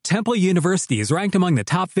Temple University is ranked among the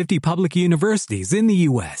top 50 public universities in the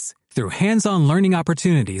U.S. Through hands-on learning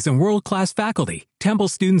opportunities and world-class faculty, Temple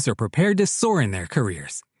students are prepared to soar in their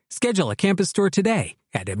careers. Schedule a campus tour today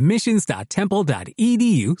at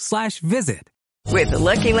admissions.temple.edu/visit. With the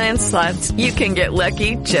Lucky Land Slots, you can get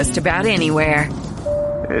lucky just about anywhere.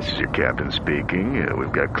 This is your captain speaking.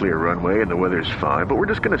 We've got clear runway and the weather's fine, but we're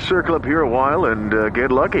just going to circle up here a while and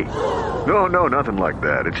get lucky. No, nothing like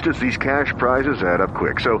that. It's just these cash prizes add up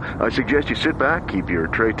quick. So I suggest you sit back, keep your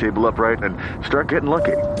tray table upright, and start getting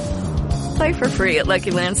lucky. Play for free at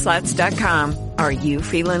LuckyLandSlots.com. Are you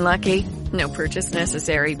feeling lucky? No purchase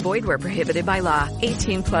necessary. Void where prohibited by law.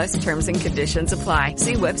 18+ terms and conditions apply.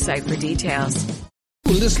 See website for details.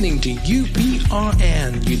 You're listening to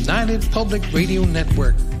UPRN, United Public Radio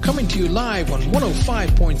Network, coming to you live on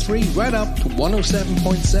 105.3 right up to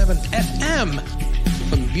 107.7 FM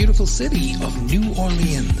from the beautiful city of New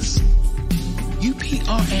Orleans.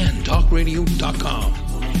 UPRNTalkRadio.com.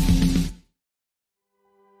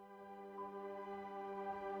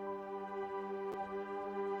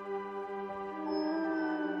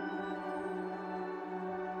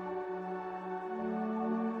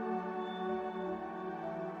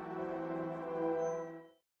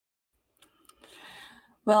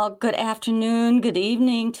 Well, good afternoon, good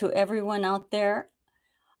evening to everyone out there.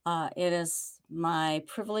 It is my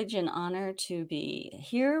privilege and honor to be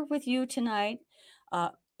here with you tonight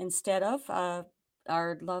instead of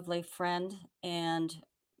our lovely friend and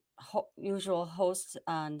usual host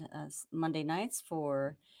on Monday nights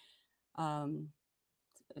for,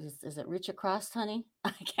 is it Reach Across, honey?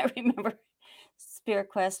 I can't remember. Spirit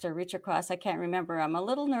Quest or Reach Across. I can't remember. I'm a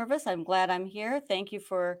little nervous. I'm glad I'm here. Thank you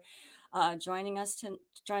for joining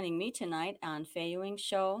me tonight on Faye Ewing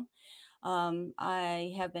show.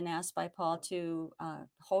 I have been asked by Paul to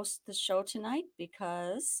host the show tonight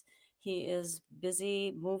because he is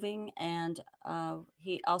busy moving, and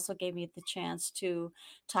he also gave me the chance to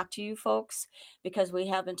talk to you folks because we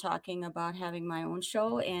have been talking about having my own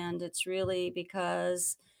show, and it's really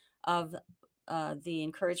because of the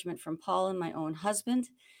encouragement from Paul and my own husband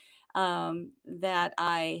that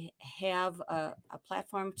I have a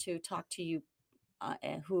platform to talk to you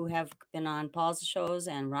who have been on Paul's shows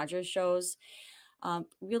and Roger's shows.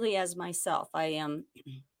 Really, as myself, I am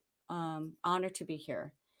honored to be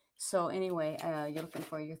here. So anyway, you're looking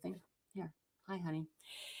for your thing? Here. Hi, honey.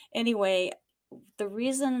 Anyway, the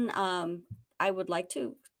reason I would like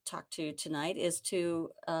to talk to you tonight is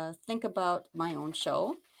to think about my own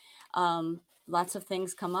show. Lots of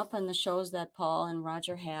things come up on the shows that Paul and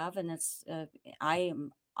Roger have, and it's I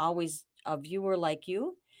am always a viewer like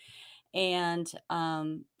you, and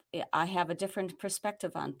I have a different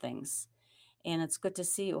perspective on things, and it's good to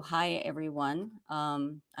see you. Hi, everyone.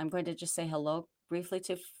 I'm going to just say hello briefly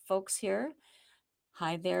to folks here.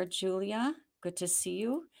 Hi there, Julia. Good to see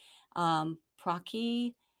you.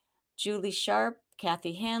 Procky, Julie Sharp,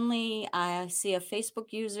 Kathy Hanley. I see a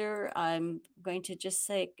Facebook user. I'm going to just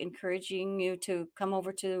say encouraging you to come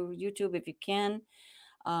over to YouTube if you can.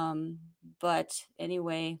 But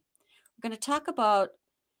anyway, we're going to talk about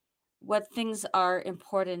what things are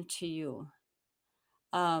important to you.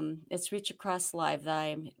 It's Reach Across Live that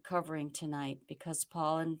I'm covering tonight because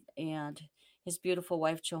Paul and his beautiful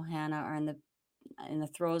wife Johanna are in the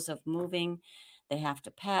throes of moving. They have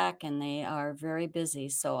to pack and they are very busy.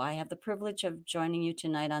 So I have the privilege of joining you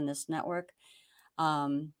tonight on this network.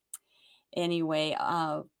 Anyway,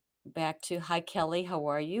 back to hi, Kelly. How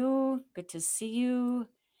are you? Good to see you.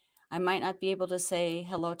 I might not be able to say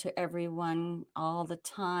hello to everyone all the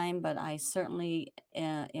time, but I certainly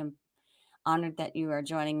am honored that you are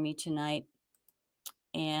joining me tonight.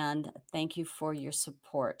 And thank you for your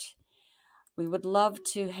support. We would love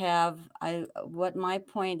to have, what my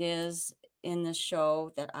point is in the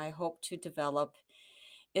show that I hope to develop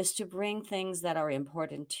is to bring things that are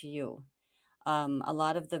important to you. A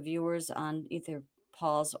lot of the viewers on either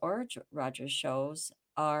Paul's or Roger's shows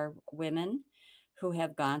are women who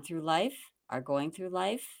have gone through life, are going through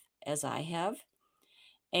life, as I have.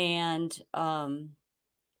 And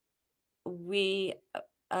we,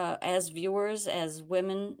 as viewers, as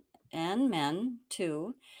women and men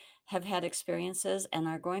too, have had experiences and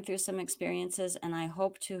are going through some experiences, and I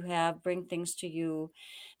hope to bring things to you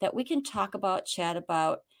that we can talk about, chat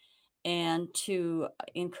about, and to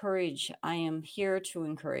encourage. I am here to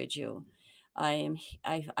encourage you. I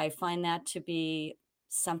find that to be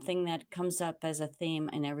something that comes up as a theme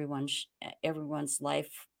in everyone's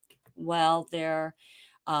life while they're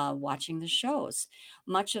watching the shows.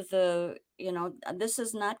 Much of this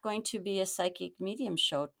is not going to be a psychic medium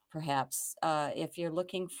show, perhaps. If you're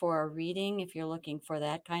looking for a reading, if you're looking for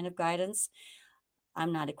that kind of guidance,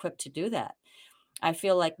 I'm not equipped to do that. I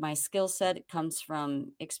feel like my skill set comes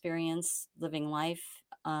from experience, living life,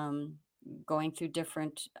 going through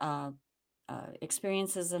different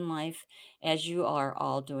experiences in life, as you are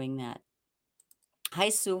all doing that. Hi,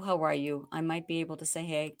 Sue. How are you? I might be able to say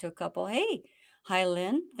hey to a couple. Hey, hi,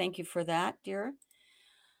 Lynn. Thank you for that, dear.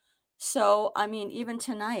 So, I mean, even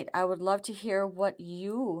tonight, I would love to hear what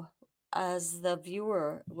you, as the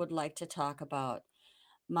viewer, would like to talk about.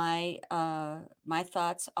 My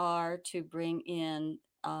thoughts are to bring in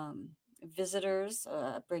visitors,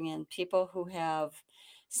 bring in people who have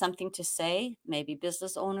something to say, maybe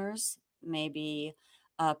business owners, maybe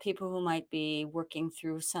people who might be working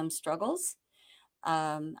through some struggles.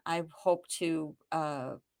 I hope to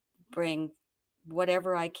bring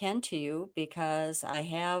whatever I can to you because I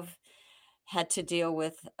have had to deal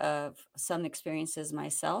with some experiences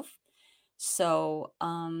myself. So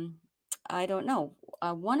I don't know.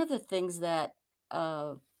 One of the things that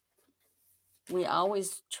uh, we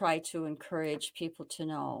always try to encourage people to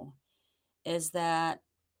know is that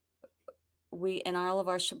we, in all of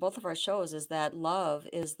our both of our shows, is that love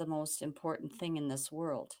is the most important thing in this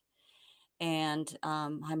world. And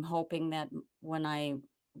I'm hoping that when I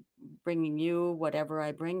bringing you whatever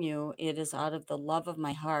I bring you, it is out of the love of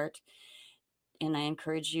my heart, and I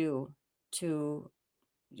encourage you to,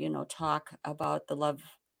 talk about the love,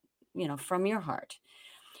 from your heart.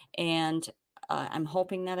 And I'm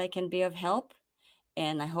hoping that I can be of help.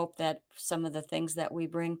 And I hope that some of the things that we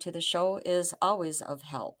bring to the show is always of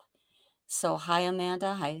help. So, hi,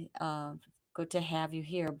 Amanda. Hi. Good to have you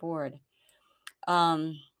here aboard.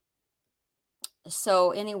 Um,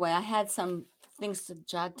 so, anyway, I had some things to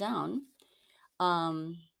jot down.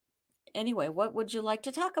 Anyway, what would you like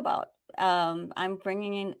to talk about? I'm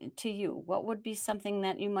bringing in to you. What would be something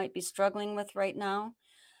that you might be struggling with right now?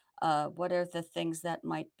 What are the things that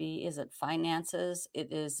might be? Is it finances?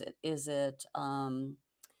 Is it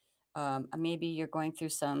maybe you're going through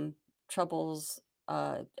some troubles,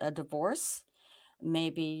 a divorce?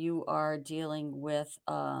 Maybe you are dealing with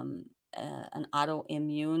an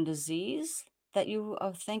autoimmune disease that you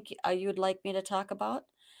think you'd like me to talk about.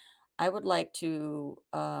 I would like to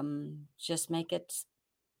just make it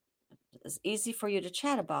as easy for you to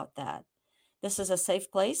chat about that. This is a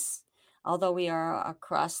safe place. Although we are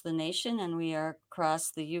across the nation and we are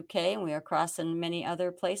across the UK and we are across in many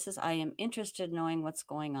other places, I am interested in knowing what's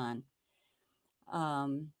going on.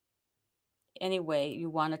 Um, anyway, you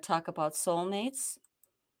want to talk about soulmates,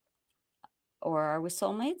 or are we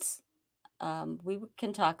soulmates? We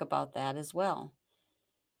can talk about that as well.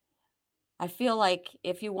 I feel like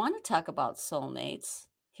if you want to talk about soulmates,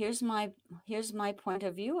 here's my point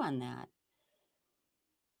of view on that.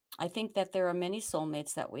 I think that there are many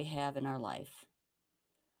soulmates that we have in our life.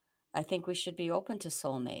 I think we should be open to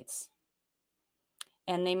soulmates.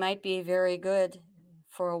 And they might be very good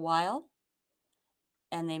for a while,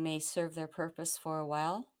 and they may serve their purpose for a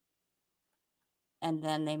while, and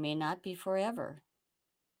then they may not be forever.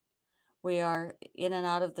 We are in and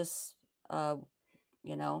out of this,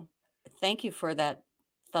 you know. Thank you for that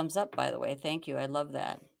thumbs up, by the way. Thank you. I love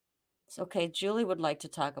that. It's okay. Julie would like to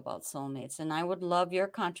talk about soulmates, and I would love your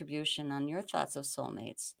contribution on your thoughts of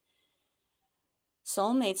soulmates.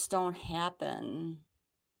 Soulmates don't happen.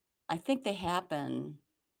 I think they happen.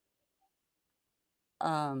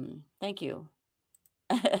 Thank you.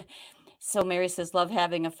 So Mary says, love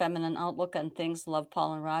having a feminine outlook on things, love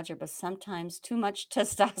Paul and Roger, but sometimes too much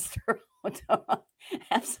testosterone.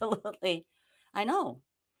 Absolutely. I know.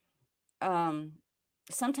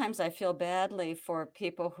 Sometimes I feel badly for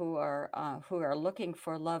people who are looking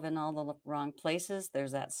for love in all the wrong places.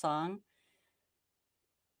 There's that song.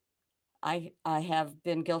 I have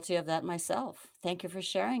been guilty of that myself. Thank you for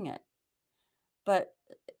sharing it. But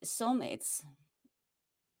soulmates,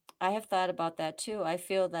 I have thought about that too. I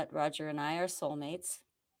feel that Roger and I are soulmates.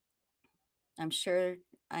 I'm sure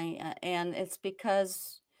and it's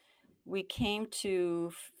because we came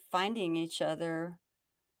to finding each other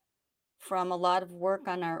from a lot of work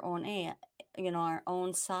on our own, our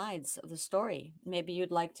own sides of the story. Maybe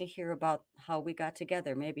you'd like to hear about how we got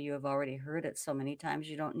together. Maybe you have already heard it so many times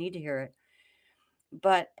you don't need to hear it.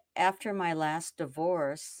 But after my last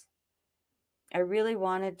divorce, I really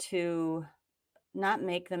wanted to not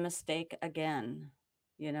make the mistake again,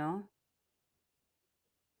 you know?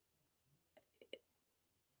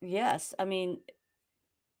 Yes, I mean,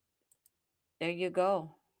 there you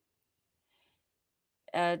go.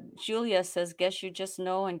 Julia says, guess you just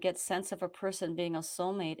know and get sense of a person being a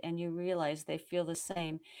soulmate and you realize they feel the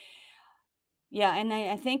same. Yeah, and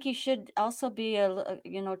I think you should also be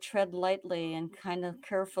tread lightly and kind of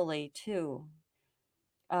carefully too.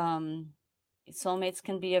 Um, Soulmates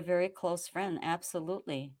can be a very close friend,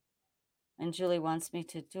 absolutely. And Julie wants me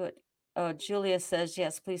to do it. Oh, Julia says,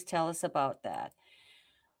 yes, please tell us about that.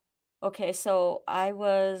 Okay, so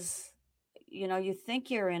you think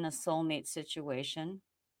you're in a soulmate situation.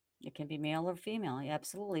 It can be male or female,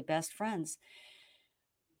 absolutely, best friends.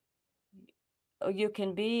 You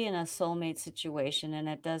can be in a soulmate situation and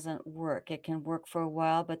it doesn't work. It can work for a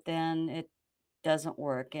while, but then it doesn't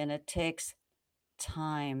work and it takes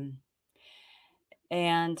time.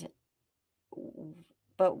 And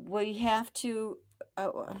but we have to,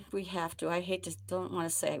 I hate to, don't want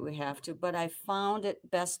to say we have to, but I found it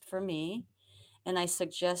best for me and I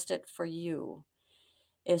suggest it for you,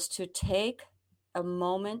 is to take a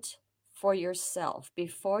moment for yourself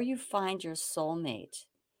before you find your soulmate.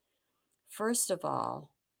 First of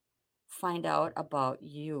all, find out about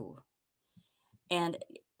you. And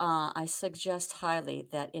I suggest highly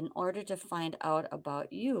that in order to find out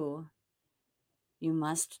about you, you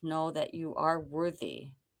must know that you are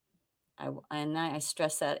worthy. I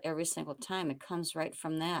stress that every single time. It comes right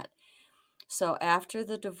from that. So after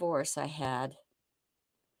the divorce I had,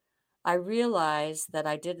 I realized that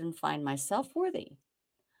I didn't find myself worthy.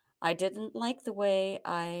 I didn't like the way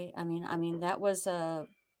that was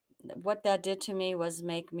what that did to me was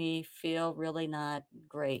make me feel really not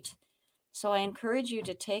great. So I encourage you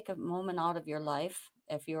to take a moment out of your life,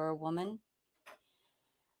 if you're a woman,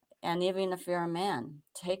 and even if you're a man,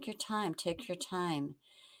 take your time, take your time.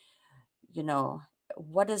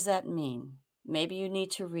 What does that mean? Maybe you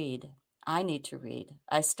need to read. I need to read.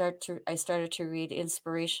 I started to read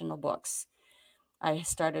inspirational books. I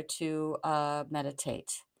started to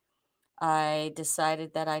meditate. I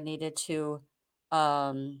decided that I needed to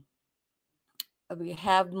um,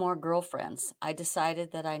 have more girlfriends. I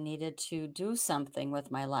decided that I needed to do something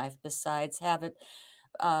with my life besides have it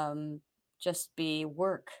um, just be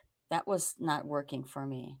work. That was not working for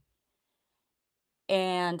me.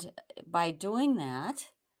 And by doing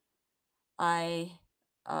that, I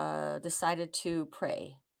decided to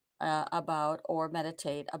pray about or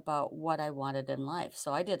meditate about what I wanted in life.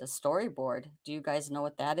 So I did a storyboard. Do you guys know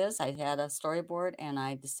what that is? I had a storyboard and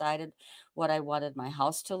I decided what I wanted my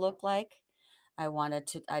house to look like.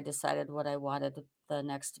 I decided what I wanted the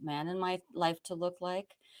next man in my life to look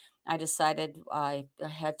like. I decided I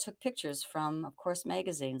had took pictures from, of course,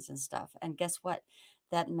 magazines and stuff. And guess what?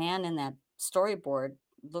 That man in that storyboard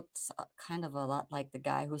looks kind of a lot like the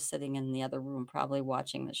guy who's sitting in the other room, probably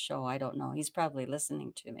watching the show. I don't know. He's probably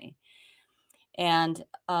listening to me. And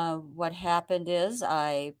what happened is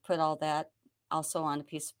I put all that also on a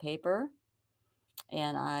piece of paper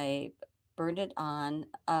and I burned it on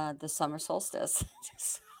the summer solstice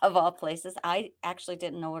of all places. I actually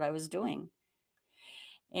didn't know what I was doing.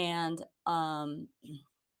 And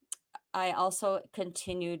I also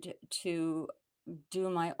continued to do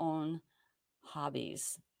my own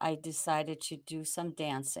hobbies. I decided to do some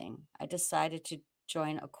dancing. I decided to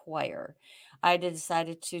join a choir. I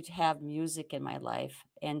decided to have music in my life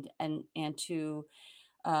and to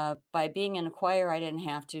by being in a choir, I didn't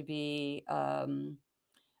have to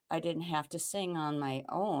sing on my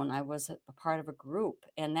own. I was a part of a group,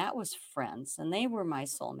 and that was friends, and they were my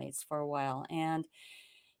soulmates for a while. And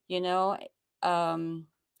you know, um,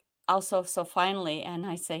 also, so finally, and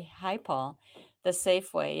I say, "Hi, Paul," the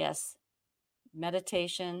safe way, yes,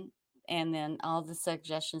 meditation, and then all the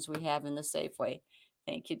suggestions we have in the safe way.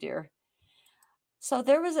 Thank you, dear. So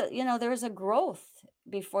there was a growth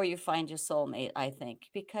before you find your soulmate, I think,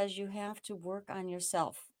 because you have to work on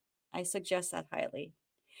yourself. I suggest that highly.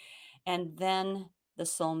 And then the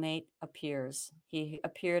soulmate appears. He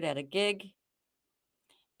appeared at a gig,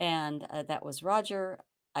 and that was Roger.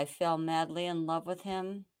 I fell madly in love with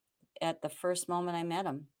him at the first moment I met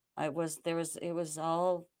him. It was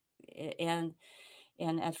all, and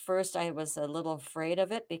at first I was a little afraid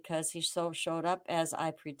of it because he so showed up as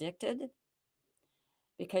I predicted.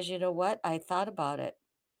 Because you know what? I thought about it.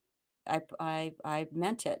 I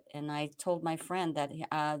meant it, and I told my friend that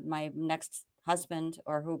my next husband,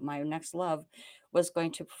 or who my next love, was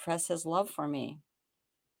going to profess his love for me,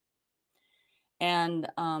 and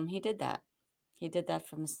he did that. He did that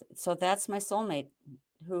so that's my soulmate,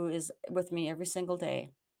 who is with me every single day,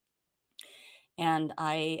 and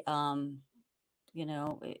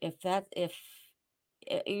if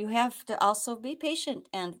you have to also be patient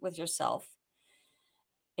and with yourself.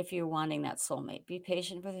 If you're wanting that soulmate, be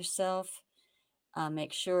patient with yourself.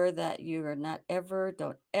 Make sure that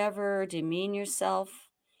don't ever demean yourself.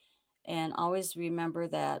 And always remember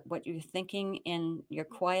that what you're thinking in your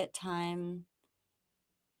quiet time,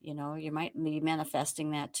 you might be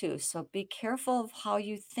manifesting that too. So be careful of how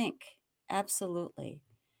you think. Absolutely.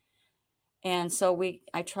 And so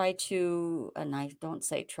I try to, and I don't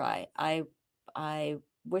say try, I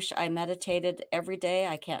wish I meditated every day.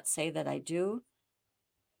 I can't say that I do.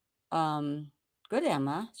 Good,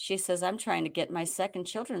 Emma. She says, I'm trying to get my second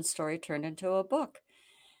children's story turned into a book.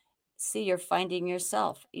 See, you're finding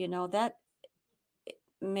yourself. That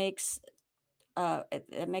makes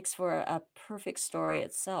it makes for a perfect story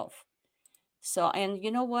itself. So, and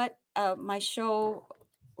you know what? My show,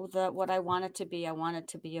 what I want it to be, I want it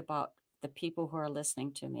to be about the people who are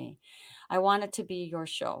listening to me. I want it to be your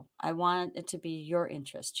show. I want it to be your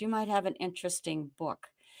interest. You might have an interesting book.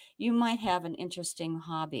 You might have an interesting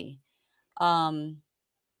hobby. Um,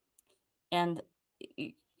 and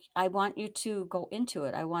I want you to go into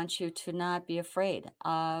it. I want you to not be afraid.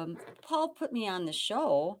 Paul put me on the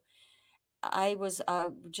show. I was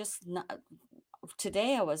just not,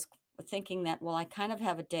 today I was thinking that, well, I kind of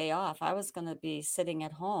have a day off. I was going to be sitting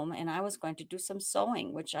at home and I was going to do some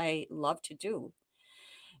sewing, which I love to do.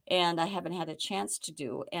 And I haven't had a chance to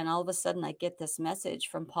do. And all of a sudden I get this message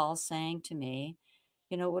from Paul saying to me,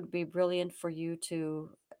 it would be brilliant for you to,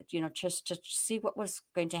 just to see what was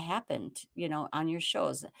going to happen, on your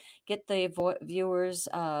shows, get the viewers'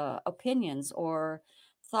 opinions or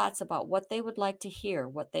thoughts about what they would like to hear,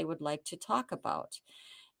 what they would like to talk about.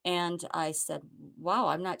 And I said, wow,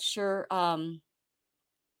 I'm not sure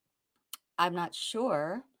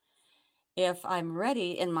if I'm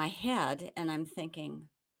ready in my head. And I'm thinking,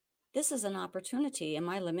 this is an opportunity. Am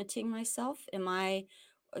I limiting myself? Am I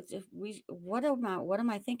what am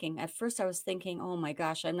I thinking? At first I was thinking, oh my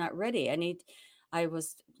gosh, I'm not ready. I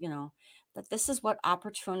was, but this is what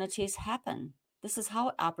opportunities happen. This is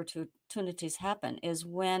how opportunities happen, is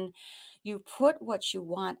when you put what you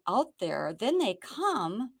want out there, then they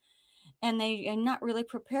come and they are not really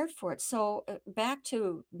prepared for it. So back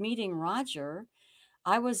to meeting Roger,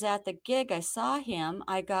 I was at the gig. I saw him.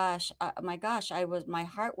 My gosh, my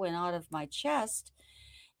heart went out of my chest.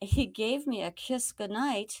 He gave me a kiss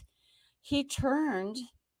goodnight. He turned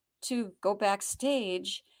to go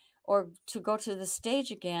backstage or to go to the stage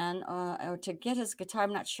again, or to get his guitar.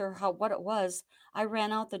 I'm not sure what it was. I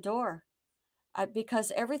ran out the door.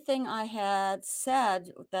 Because everything I had said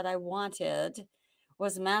that I wanted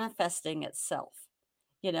was manifesting itself.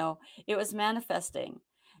 It was manifesting.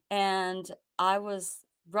 And I was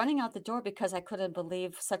running out the door because I couldn't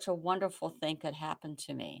believe such a wonderful thing could happen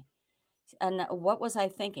to me. And what was I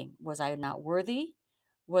thinking? Was I not worthy?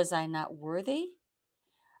 Was I not worthy?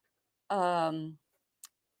 Um,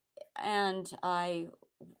 and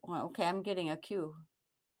okay, I'm getting a cue.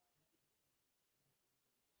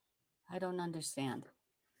 I don't understand.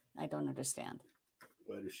 I don't understand.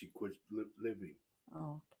 Why does she quit living?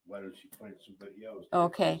 Oh. Why does she find somebody else?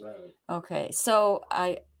 Okay. Okay. So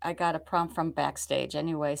I got a prompt from backstage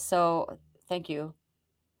anyway. So thank you.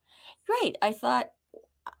 Great. I thought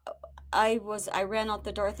I ran out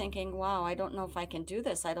the door thinking, wow, I don't know if I can do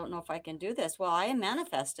this. I don't know if I can do this. Well, I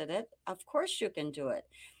manifested it. Of course you can do it.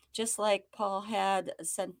 Just like Paul had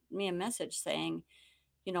sent me a message saying,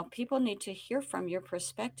 people need to hear from your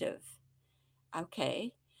perspective.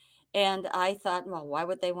 Okay. And I thought, well, why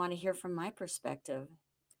would they want to hear from my perspective?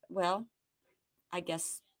 Well, I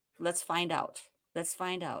guess let's find out. Let's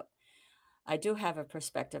find out. I do have a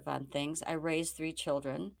perspective on things. I raised 3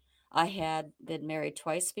 children. I had been married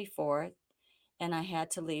twice before, and I had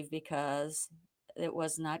to leave because it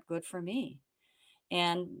was not good for me.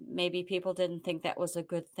 And maybe people didn't think that was a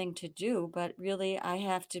good thing to do, but really I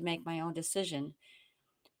have to make my own decision.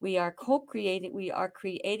 We are co-creating, we are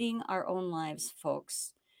creating our own lives,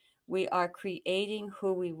 folks. We are creating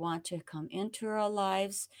who we want to come into our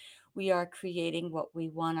lives. We are creating what we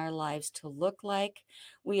want our lives to look like.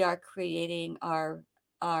 We are creating our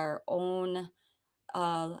own,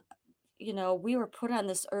 we were put on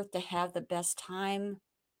this earth to have the best time,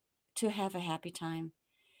 to have a happy time.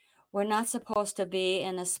 We're not supposed to be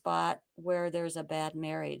in a spot where there's a bad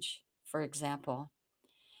marriage, for example.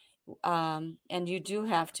 And you do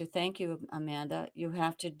have to, thank you, Amanda, you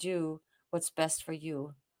have to do what's best for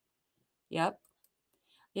you. Yep.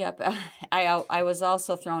 Yep. I was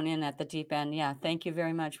also thrown in at the deep end. Yeah. Thank you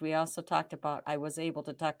very much. We also talked about, I was able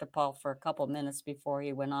to talk to Paul for a couple minutes before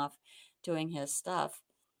he went off doing his stuff.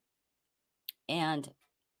 And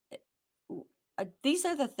these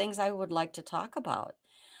are the things I would like to talk about.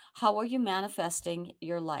 How are you manifesting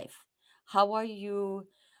your life? How are you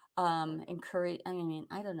encourage? I mean,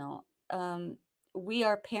 I don't know. We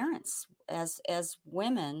are parents as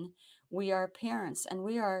women. We are parents, and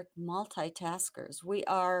we are multitaskers. We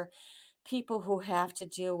are people who have to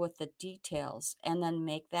deal with the details and then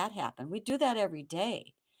make that happen. We do that every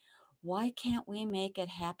day. Why can't we make it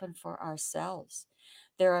happen for ourselves?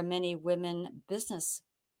 there are many business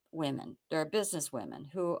women. There are business women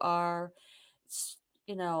who are,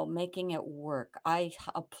 making it work. I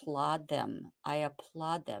applaud them. I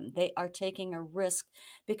applaud them. They are taking a risk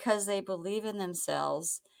because they believe in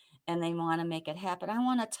themselves and they want to make it happen. I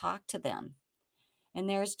want to talk to them. And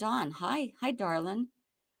there's Dawn. Hi, darling.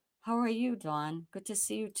 How are you, Dawn? Good to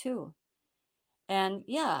see you too. And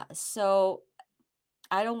yeah, so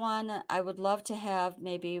I would love to have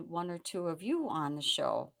maybe one or two of you on the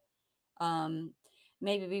show. Um,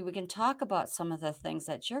 maybe we can talk about some of the things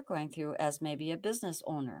that you're going through as maybe a business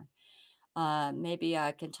owner. Maybe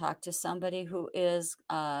I can talk to somebody who is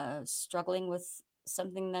struggling with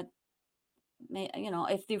something that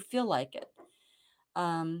if you feel like it.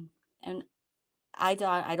 And I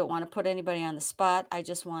don't want to put anybody on the spot. I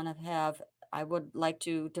just want to I would like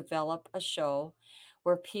to develop a show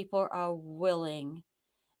where people are willing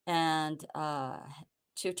and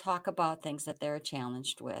to talk about things that they're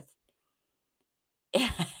challenged with.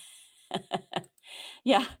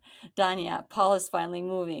 Yeah, Danya, Paul is finally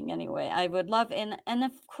moving anyway. I would love, and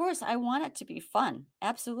of course, I want it to be fun.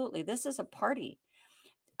 Absolutely. This is a party.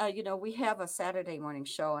 We have a Saturday morning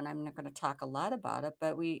show, and I'm not going to talk a lot about it,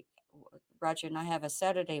 but Roger and I have a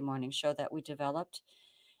Saturday morning show that we developed.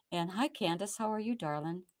 And hi, Candace, how are you,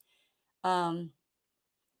 darling? The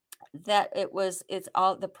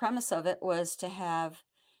premise of it was to have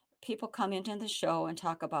people come into the show and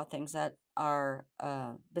talk about things that are,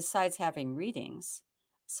 besides having readings,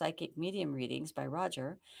 psychic medium readings by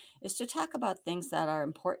Roger, is to talk about things that are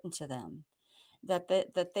important to them, that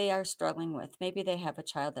they are struggling with. Maybe they have a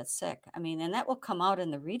child that's sick. I mean, and that will come out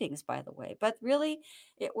in the readings, by the way. But really,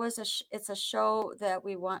 it's a show that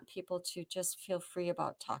we want people to just feel free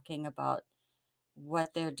about talking about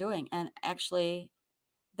what they're doing. And actually,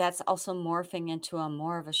 that's also morphing into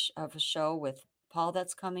more of a show with Paul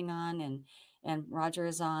that's coming on, and Roger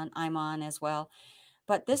is on. I'm on as well.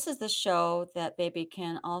 But this is the show that baby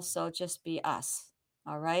can also just be us.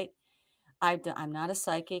 All right. I'm not a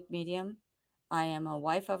psychic medium. I am a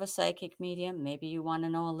wife of a psychic medium. Maybe you want to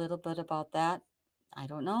know a little bit about that. I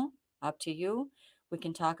don't know. Up to you. We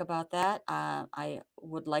can talk about that. I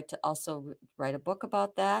would like to also write a book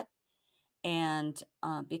about that. And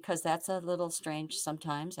because that's a little strange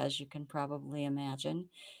sometimes, as you can probably imagine.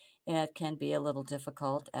 It can be a little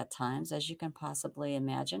difficult at times, as you can possibly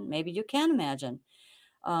imagine. Maybe you can imagine.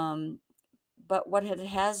 But what it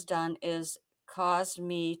has done is caused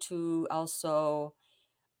me to also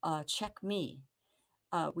check me.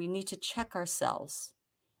 We need to check ourselves.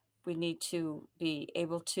 We need to be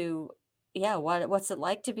able to, yeah, what's it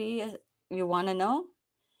like to be, you want to know?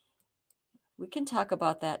 We can talk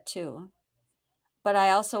about that too. But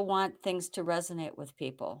I also want things to resonate with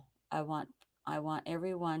people. I want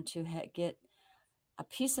everyone to get a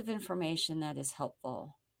piece of information that is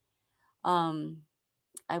helpful.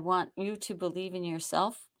 I want you to believe in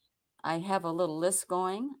yourself. I have a little list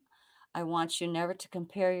going. I want you never to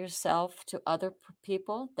compare yourself to other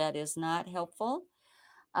people. That is not helpful.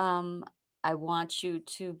 I want you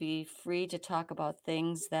to be free to talk about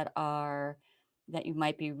things that you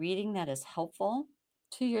might be reading that is helpful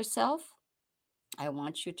to yourself. I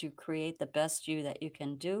want you to create the best you that you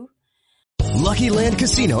can do. Lucky Land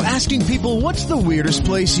Casino, asking people, what's the weirdest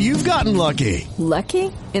place you've gotten lucky?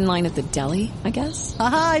 Lucky? In line at the deli, I guess?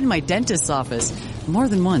 Aha, in my dentist's office. More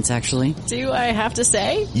than once, actually. Do I have to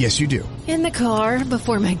say? Yes, you do. In the car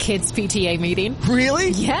before my kids' PTA meeting.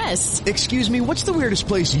 Really? Yes. Excuse me, what's the weirdest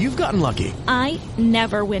place you've gotten lucky? I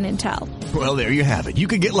never win and tell. Well, there you have it. You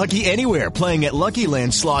can get lucky anywhere, playing at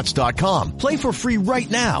LuckyLandSlots.com. Play for free right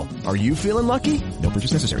now. Are you feeling lucky? No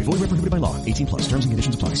purchase necessary. Void where prohibited by law. 18+. Terms and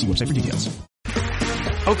conditions apply. See website for details.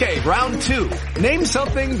 Okay, round two. Name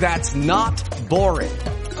something that's not boring.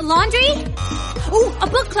 A laundry? Ooh, a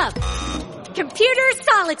book club. Computer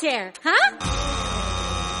solitaire, huh?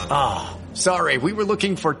 Ah, sorry, we were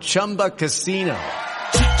looking for Chumba Casino.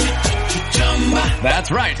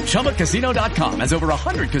 That's right, ChumbaCasino.com has over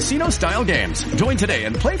 100 casino-style games. Join today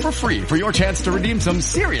and play for free for your chance to redeem some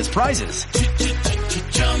serious prizes.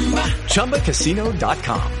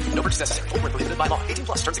 ChumbaCasino.com. No purchase necessary. Void where prohibited by law. 18+.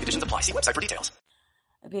 Terms and conditions apply. See website for details.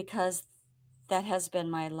 Because that has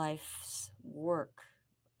been my life's work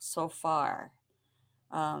so far.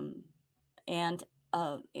 And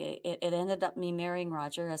it ended up me marrying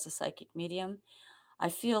Roger as a psychic medium. I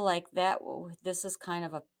feel like this is kind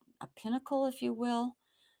of a pinnacle, if you will,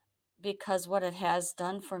 because what it has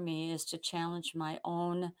done for me is to challenge my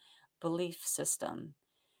own belief system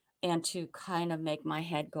and to kind of make my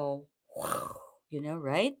head go,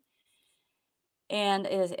 right? And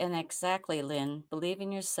exactly, Lynn, believe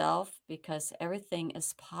in yourself because everything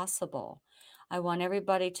is possible. I want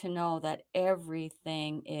everybody to know that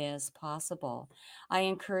everything is possible. I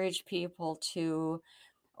encourage people to,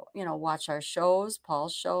 watch our shows,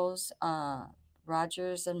 Paul's shows,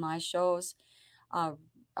 Rogers and my shows, uh,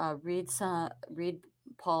 read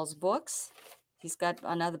Paul's books. He's got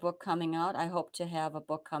another book coming out. I hope to have a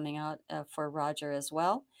book coming out for Roger as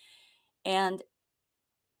well. And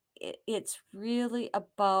it's really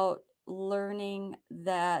about learning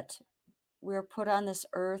that we're put on this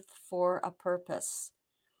earth for a purpose.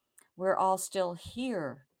 We're all still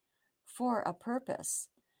here for a purpose.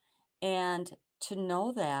 And to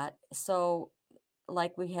know that, so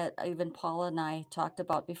like we had, even Paula and I talked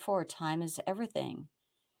about before, time is everything.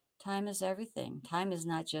 Time is everything. Time is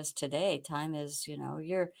not just today. Time is,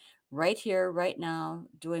 you're right here, right now,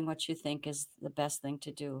 doing what you think is the best thing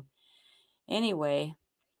to do. Anyway,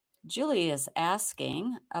 Julie is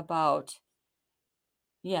asking about,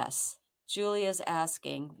 yes, Julie is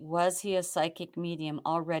asking, was he a psychic medium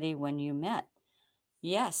already when you met?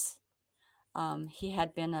 Yes. He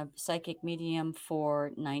had been a psychic medium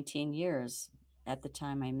for 19 years at the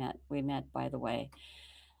time we met, by the way,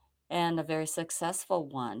 and a very successful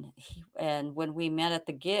one. And when we met at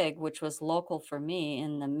the gig, which was local for me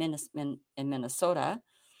in Minnesota,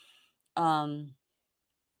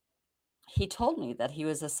 he told me that he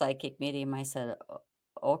was a psychic medium. I said,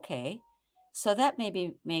 okay. So that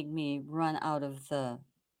maybe made me run out of the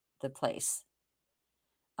place.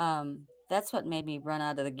 That's what made me run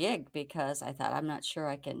out of the gig, because I thought, I'm not sure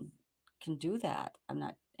I can do that. I'm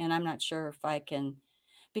not sure if I can,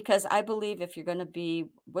 because I believe if you're going to be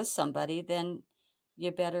with somebody, then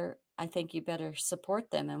I think you better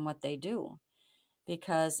support them in what they do,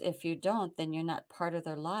 because if you don't, then you're not part of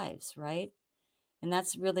their lives, right? And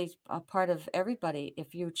that's really a part of everybody.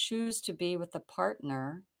 If you choose to be with a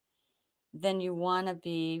partner, then you want to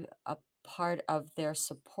be a part of their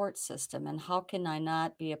support system. And how can I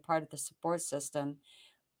not be a part of the support system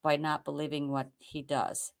by not believing what he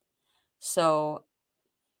does? So,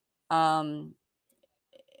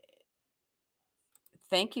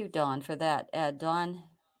 thank you, Dawn, for that. Dawn,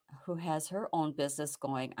 who has her own business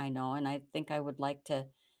going, I know, and I think I would like to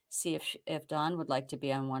see if Dawn would like to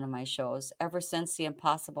be on one of my shows. Ever since the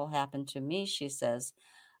impossible happened to me, she says,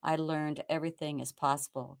 I learned everything is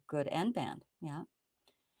possible, good and bad. Yeah.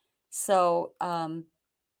 So,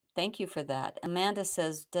 thank you for that. Amanda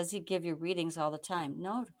says, does he give you readings all the time?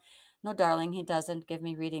 No, darling, he doesn't give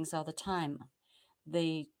me readings all the time.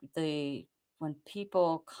 When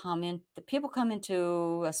people come in, the people come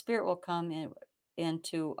into, a spirit will come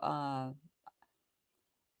into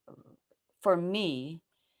for me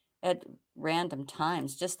at random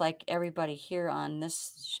times, just like everybody here on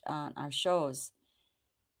our shows,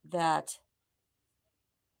 that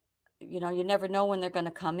you never know when they're going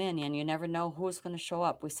to come in, and you never know who's going to show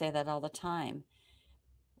up. We say that all the time.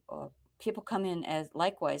 People come in as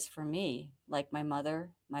likewise for me, like my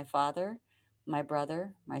mother, my father, my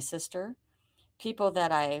brother, my sister, people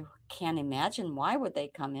that I can't imagine why would they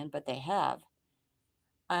come in, but they have.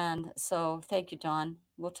 And so thank you, Dawn.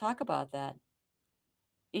 We'll talk about that.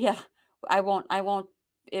 Yeah, it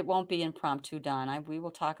won't be impromptu, Dawn. We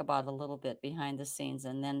will talk about a little bit behind the scenes,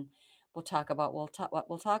 and then we'll talk about what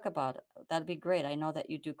we'll talk about. That'd be great. I know that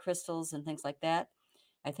you do crystals and things like that.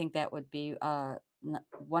 I think that would be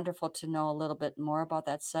wonderful to know a little bit more about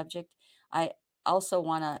that subject. I also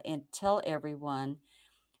want to tell everyone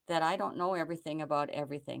that I don't know everything about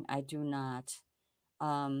everything. I do not.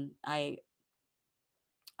 I'm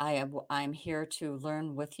here to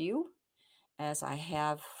learn with you, as I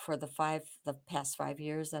have for the past 5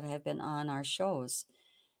 years that I have been on our shows.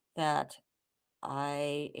 That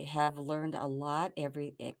I have learned a lot,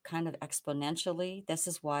 kind of exponentially. This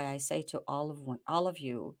is why I say to all of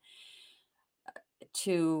you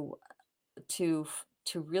to to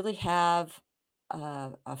really have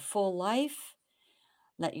a full life.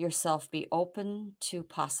 Let yourself be open to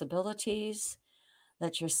possibilities.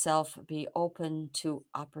 Let yourself be open to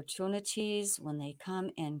opportunities when they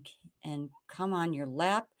come and come on your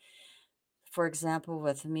lap. For example,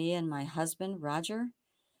 with me and my husband, Roger.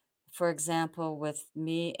 For example, with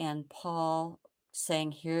me and Paul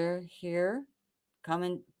saying, here,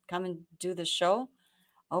 come and do the show.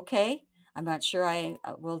 Okay. I'm not sure I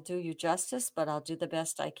will do you justice, but I'll do the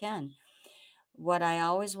best I can. What I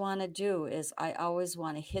always want to do is I always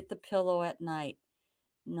want to hit the pillow at night,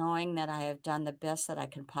 knowing that I have done the best that I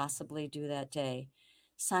can possibly do that day.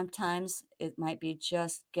 Sometimes it might be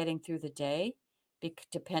just getting through the day,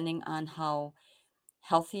 depending on how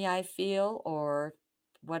healthy I feel or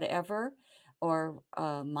whatever, or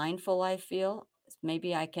mindful I feel.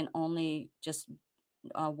 Maybe I can only just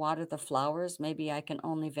water the flowers. Maybe I can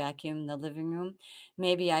only vacuum the living room.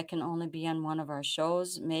 Maybe I can only be on one of our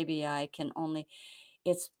shows. Maybe I can only,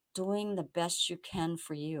 it's doing the best you can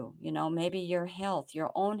for you. Maybe your health,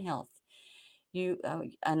 your own health.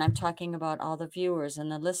 And I'm talking about all the viewers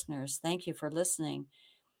and the listeners. Thank you for listening.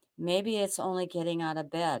 Maybe it's only getting out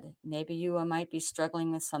of bed. Maybe you might be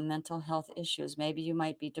struggling with some mental health issues. Maybe you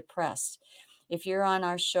might be depressed. If you're on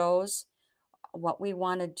our shows, what we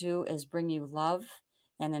want to do is bring you love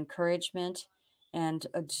and encouragement, and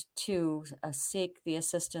to seek the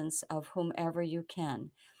assistance of whomever you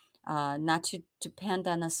can. Not to depend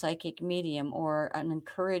on a psychic medium or an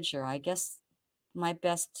encourager. I guess my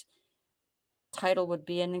best title would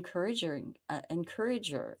be an encourager,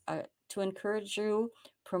 to encourage you,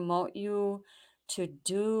 promote you, to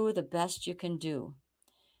do the best you can do.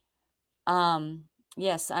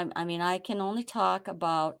 Yes, I mean, I can only talk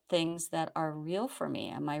about things that are real for me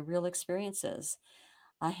and my real experiences.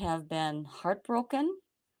 I have been heartbroken.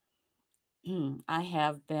 I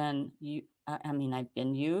have been, I've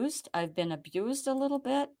been used. I've been abused a little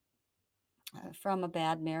bit from a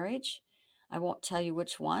bad marriage. I won't tell you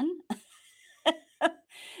which one,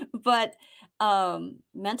 but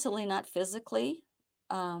mentally, not physically.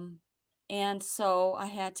 And so I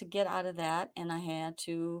had to get out of that, and I had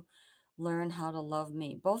to learn how to love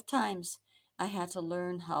me. Both times I had to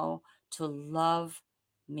learn how to love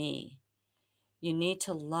me. You need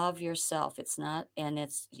to love yourself.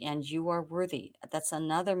 And you are worthy. That's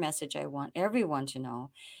another message I want everyone to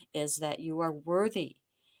know, is that you are worthy.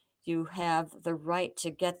 You have the right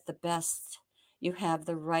to get the best. You have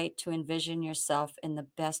the right to envision yourself in the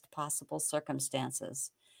best possible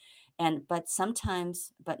circumstances. But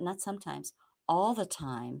not sometimes, all the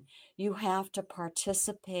time, you have to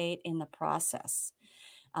participate in the process.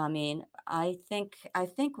 I mean, I think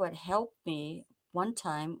what helped me one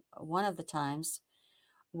of the times,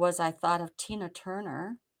 was I thought of Tina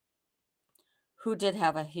Turner, who did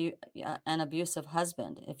have an abusive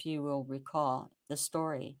husband, if you will recall the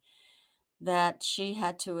story, that she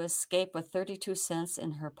had to escape with 32 cents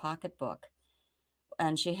in her pocketbook.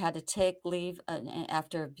 And she had to take leave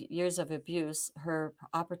after years of abuse. Her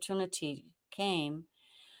opportunity came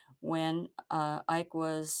when Ike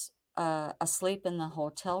was asleep in the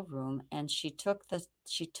hotel room, and she took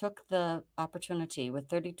the opportunity with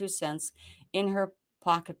 32 cents in her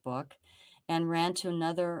pocketbook and ran to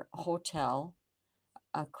another hotel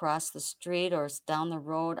across the street or down the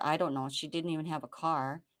road. I don't know. She didn't even have a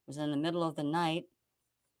car. It was in the middle of the night.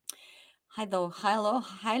 Hello,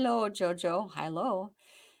 Jojo. Hello.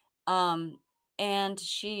 And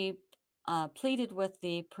she pleaded with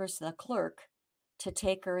the clerk, to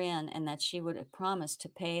take her in, and that she would promise to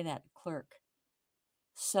pay that clerk.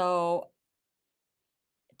 So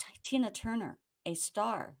Tina Turner, a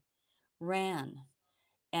star, ran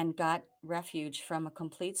and got refuge from a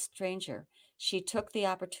complete stranger. She took the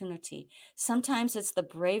opportunity. Sometimes it's the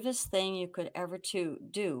bravest thing you could ever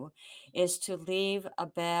do, is to leave a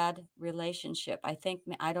bad relationship.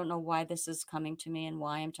 I don't know why this is coming to me and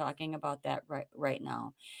why I'm talking about that right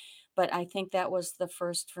now. But I think that was the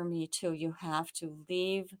first for me too. You have to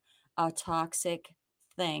leave a toxic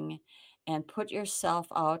thing and put yourself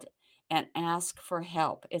out and ask for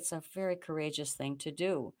help. It's a very courageous thing to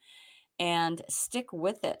do, and stick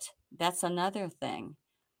with it. That's another thing.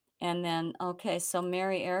 And then, okay, so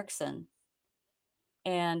Mary Erickson,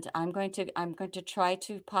 and I'm going to try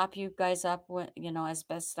to pop you guys up, as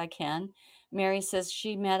best I can. Mary says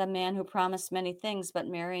she met a man who promised many things, but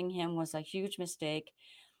marrying him was a huge mistake.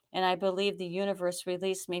 And I believe the universe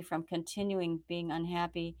released me from continuing being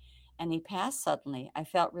unhappy, and he passed suddenly. I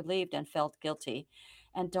felt relieved and felt guilty.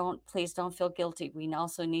 And please don't feel guilty. We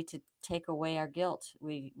also need to take away our guilt.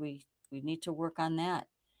 We need to work on that.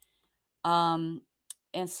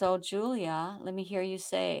 And so Julia, let me hear you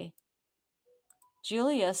say.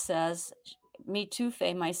 Julia says, me too,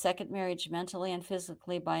 Faye. My second marriage, mentally and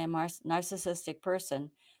physically, by a narcissistic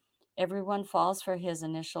person. Everyone falls for his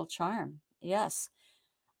initial charm. Yes.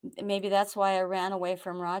 Maybe that's why I ran away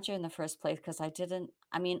from Roger in the first place, because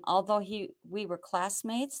although we were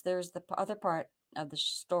classmates, there's the other part of the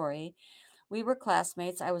story. We were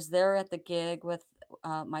classmates. I was there at the gig with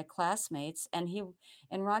my classmates, and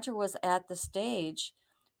Roger was at the stage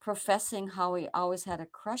professing how he always had a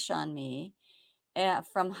crush on me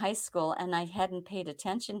from high school, and I hadn't paid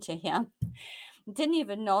attention to him. Didn't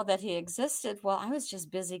even know that he existed. Well, I was just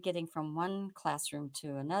busy getting from one classroom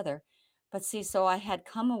to another. But see, so I had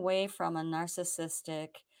come away from a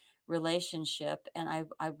narcissistic relationship, and I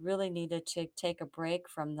really needed to take a break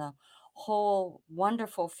from the whole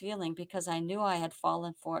wonderful feeling, because I knew I had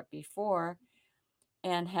fallen for it before.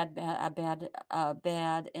 and had a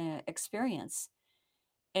bad experience.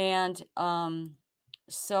 And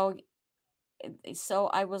so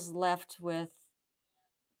I was left with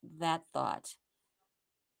that thought.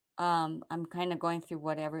 I'm kind of going through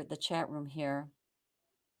whatever the chat room here.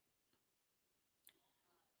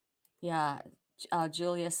 Yeah,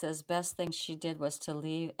 Julia says best thing she did was to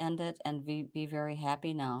leave, end it, and be very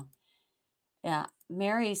happy now. Yeah,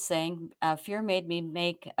 Mary's saying fear made me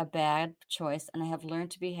make a bad choice, and I have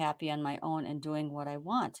learned to be happy on my own and doing what I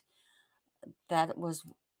want. That was,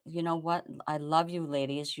 you know what? I love you,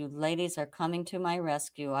 ladies. You ladies are coming to my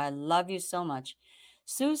rescue. I love you so much.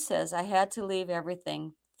 Sue says I had to leave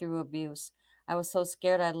everything through abuse. I was so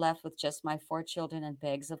scared I left with just my 4 children and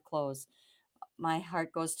bags of clothes. My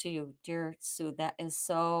heart goes to you, dear Sue. That is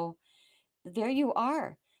so, there you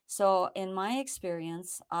are. So, in my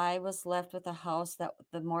experience, I was left with a house that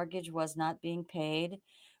the mortgage was not being paid.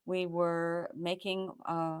 We were making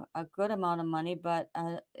a good amount of money, but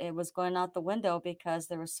it was going out the window because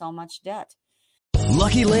there was so much debt.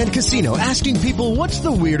 Lucky Land Casino, asking people, what's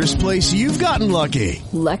the weirdest place you've gotten lucky?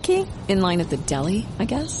 Lucky? In line at the deli, I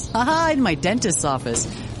guess? Aha, in my dentist's office.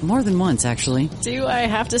 More than once, actually. Do I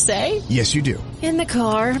have to say? Yes, you do. In the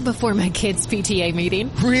car before my kids' PTA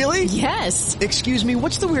meeting. Really? Yes. Excuse me,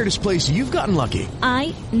 what's the weirdest place you've gotten lucky?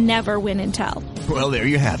 I never win and tell. Well, there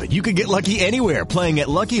you have it. You can get lucky anywhere, playing at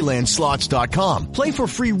LuckyLandSlots.com. Play for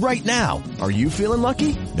free right now. Are you feeling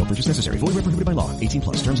lucky? No purchase necessary. Void where prohibited by law. 18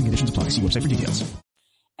 plus. Terms and conditions apply. See website for details.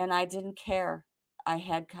 And I didn't care.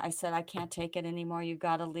 I said, I can't take it anymore. You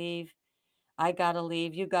got to leave. I got to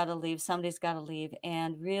leave. You got to leave. Somebody's got to leave.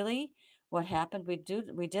 And really, what happened? We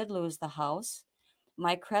did lose the house.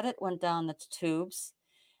 My credit went down the tubes.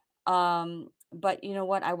 But you know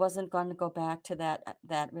what? I wasn't going to go back to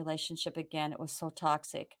that relationship again. It was so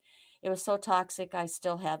toxic. It was so toxic. I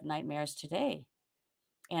still have nightmares today,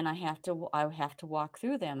 and I have to walk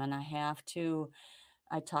through them, and I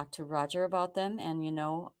talked to Roger about them, and you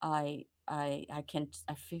know,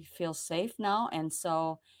 feel safe now, and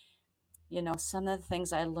so, you know, some of the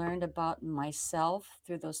things I learned about myself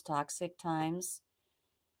through those toxic times,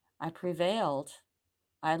 I prevailed,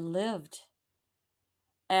 I lived,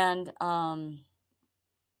 and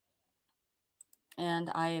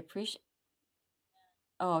I appreciate.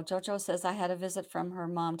 Oh, Jojo says I had a visit from her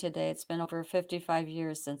mom today. It's been over 55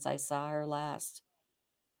 years since I saw her last.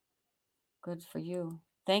 Good for you.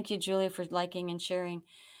 Thank you, Julia, for liking and sharing.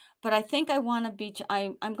 But I think I want to be,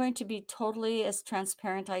 I'm going to be totally as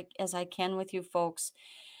transparent as I can with you folks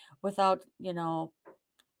without, you know,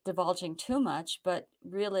 divulging too much. But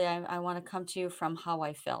really, I want to come to you from how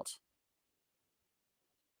I felt.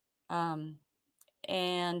 And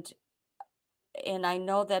I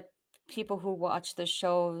know that people who watch the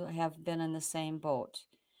show have been in the same boat.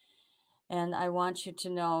 And I want you to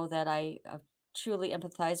know that I truly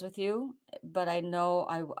empathize with you, but I know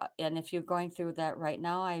and if you're going through that right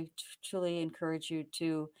now, I truly encourage you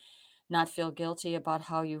to not feel guilty about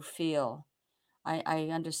how you feel. I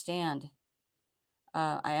understand.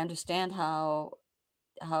 I understand how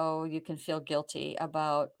you can feel guilty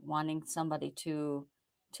about wanting somebody to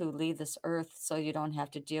leave this earth so you don't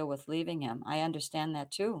have to deal with leaving him. I understand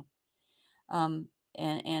that too. And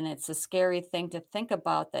it's a scary thing to think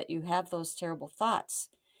about, that you have those terrible thoughts.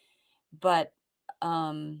 But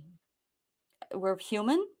we're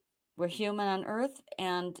human. We're human on earth,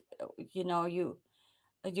 and you know, you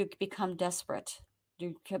become desperate.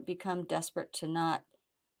 You can become desperate to not,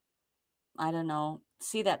 I don't know,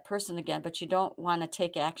 see that person again, but you don't want to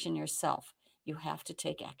take action yourself. You have to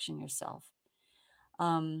take action yourself.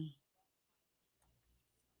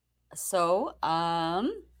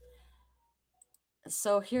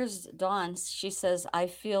 So here's Dawn. She says, I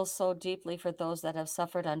feel so deeply for those that have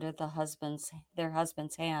suffered under their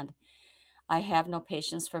husband's hand. I have no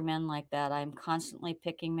patience for men like that. I'm constantly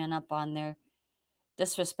picking men up on their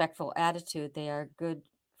disrespectful attitude. They're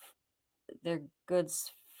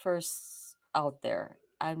goods first out there.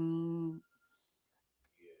 I'm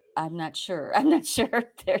not sure. I'm not sure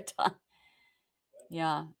they're done.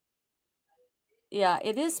 Yeah. Yeah,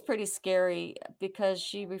 it is pretty scary because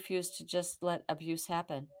she refused to just let abuse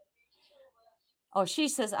happen. Oh, she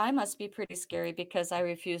says, I must be pretty scary because I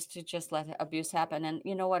refuse to just let abuse happen. And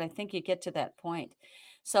you know what? I think you get to that point.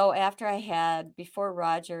 So after before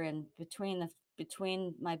Roger, and between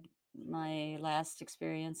my last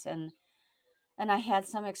experience, and I had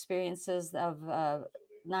some experiences of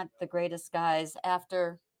not the greatest guys.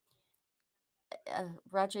 After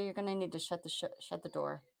Roger, you're going to need to shut the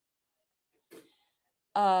door.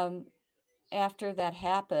 After that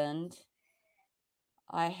happened,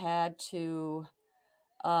 I had to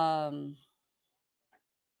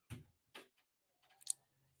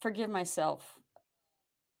forgive myself.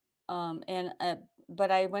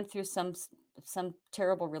 But I went through some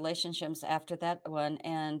terrible relationships after that one,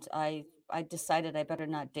 and I decided I better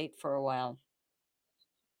not date for a while.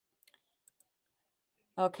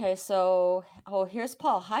 Okay, so here's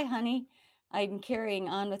Paul. Hi, honey. I'm carrying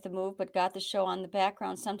on with the move, but got the show on the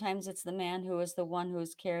background. Sometimes it's the man who is the one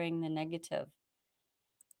who's carrying the negative.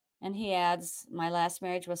 And he adds, my last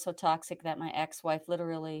marriage was so toxic that my ex-wife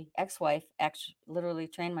literally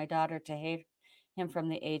trained my daughter to hate him from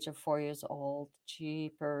the age of 4 years old.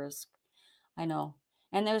 Jeepers. I know.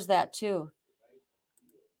 And there's that too.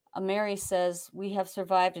 Mary says, we have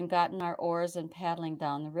survived and gotten our oars and paddling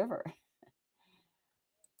down the river.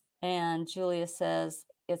 And Julia says,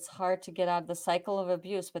 it's hard to get out of the cycle of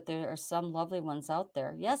abuse, but there are some lovely ones out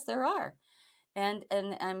there. Yes, there are. And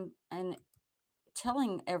I'm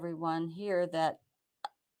telling everyone here that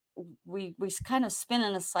we kind of spin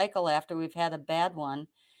in a cycle after we've had a bad one,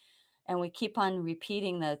 and we keep on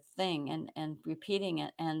repeating the thing and repeating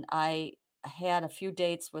it. And I had a few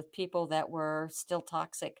dates with people that were still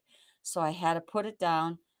toxic, so I had to put it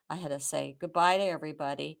down. I had to say goodbye to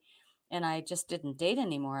everybody, and I just didn't date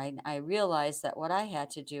anymore. I realized that what I had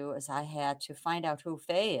to do is I had to find out who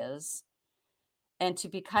Faye is, and to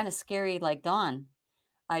be kind of scary like Dawn,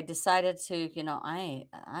 I decided to,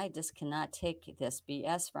 I just cannot take this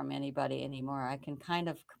BS from anybody anymore. I can kind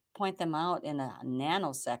of point them out in a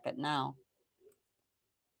nanosecond now.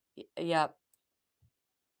 Yep.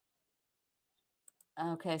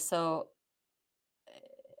 Okay, so,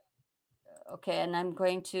 okay, and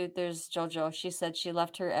there's JoJo. She said she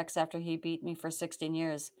left her ex after he beat me for 16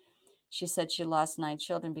 years. She said she lost 9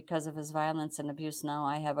 children because of his violence and abuse. Now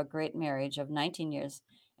I have a great marriage of 19 years,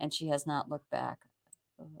 and she has not looked back.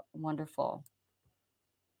 Wonderful.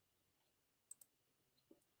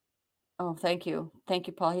 Oh, thank you. Thank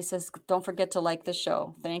you, Paul. He says, don't forget to like the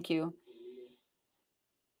show. Thank you.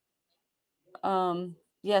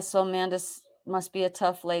 Yes, so Amanda must be a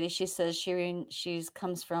tough lady. She says she's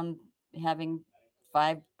comes from having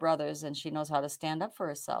 5 brothers, and she knows how to stand up for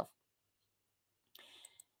herself.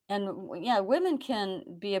 And yeah, women can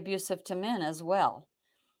be abusive to men as well.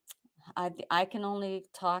 I can only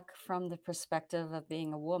talk from the perspective of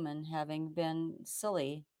being a woman, having been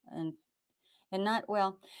silly and not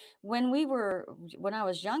well. When I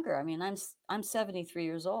was younger, I mean, I'm 73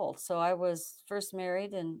 years old, so I was first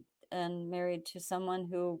married and married to someone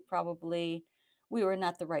who probably we were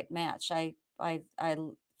not the right match. I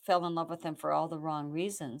fell in love with him for all the wrong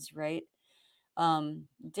reasons, right?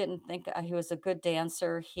 Didn't think he was a good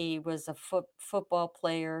dancer. He was a football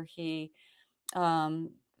player. He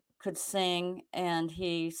could sing, and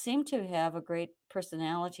he seemed to have a great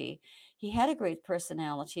personality. He had a great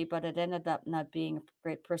personality, but it ended up not being a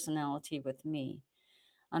great personality with me,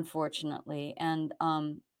 unfortunately. And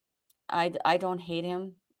I don't hate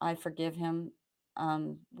him. I forgive him.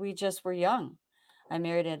 We just were young. I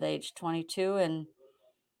married at age 22, and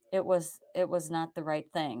it was not the right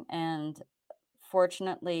thing. And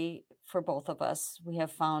fortunately for both of us, we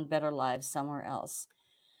have found better lives somewhere else.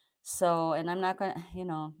 So, and I'm not going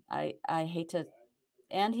to, I hate to,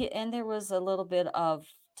 and there was a little bit of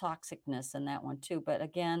toxicness in that one too. But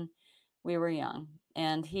again, we were young,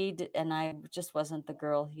 and and I just wasn't the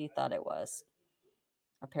girl he thought it was,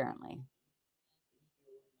 apparently.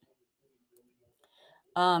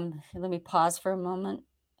 Let me pause for a moment.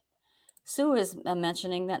 Sue is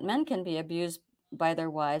mentioning that men can be abused by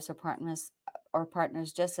their wives or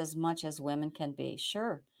partners just as much as women can be.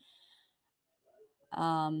 Sure.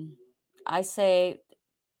 I say,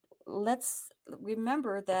 let's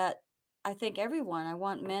remember that I think I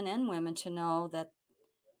want men and women to know that,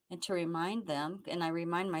 and to remind them, and I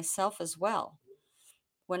remind myself as well.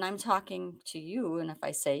 When I'm talking to you, and if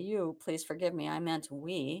I say you, please forgive me, I meant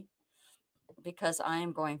we, because I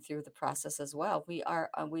am going through the process as well. We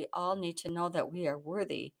all need to know that we are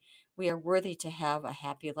worthy. We are worthy to have a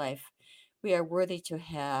happy life. We are worthy to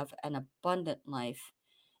have an abundant life.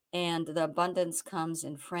 And the abundance comes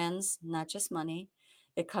in friends, not just money.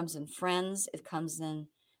 It comes in friends. It comes in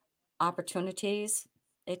opportunities.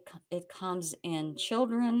 It comes in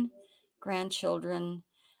children, grandchildren,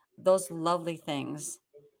 those lovely things,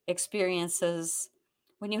 experiences.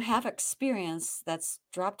 When you have experience that's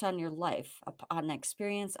dropped on your life, an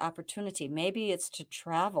experience, opportunity, maybe it's to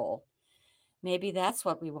travel. Maybe that's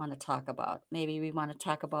what we want to talk about. Maybe we want to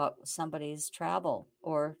talk about somebody's travel,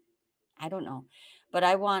 or I don't know. But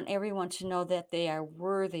I want everyone to know that they are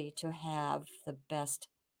worthy to have the best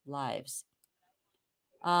lives.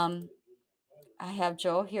 I have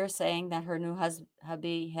Joe here saying that her new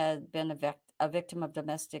hubby had been a victim of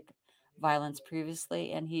domestic violence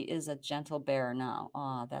previously, and he is a gentle bear now.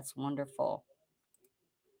 Oh, that's wonderful.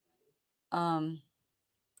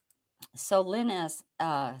 So Lynn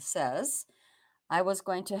says, I was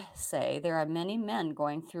going to say there are many men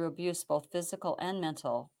going through abuse, both physical and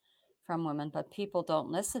mental, from women, but people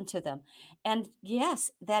don't listen to them. And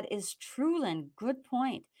yes, that is true, Lynn. Good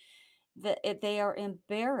point. They are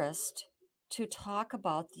embarrassed to talk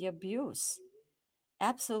about the abuse.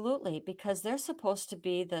 Absolutely, because they're supposed to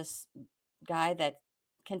be this guy that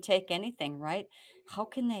can take anything, right? How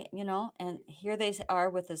can they, and here they are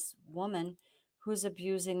with this woman who's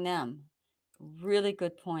abusing them. Really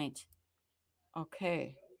good point.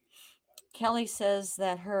 Okay. Kelly says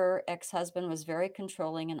that her ex-husband was very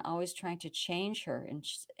controlling and always trying to change her,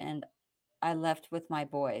 and I left with my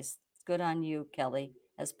boys. Good on you, Kelly,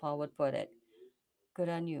 as Paul would put it. Good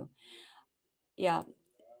on you. Yeah,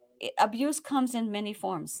 abuse comes in many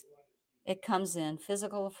forms. It comes in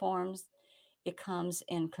physical forms. It comes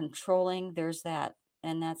in controlling. There's that,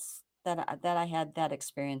 and that I had that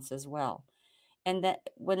experience as well. And that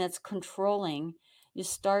when it's controlling, you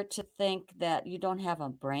start to think that you don't have a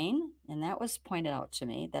brain, and that was pointed out to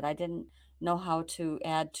me that I didn't know how to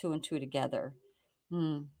add two and two together.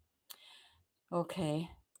 Okay.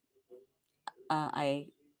 I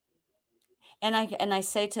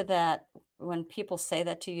say to that, when people say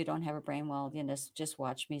that to you, you don't have a brain, well, just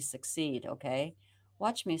watch me succeed, okay?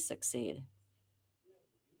 Watch me succeed.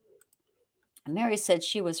 Mary said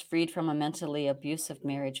she was freed from a mentally abusive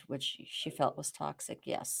marriage, which she felt was toxic.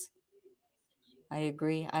 Yes, I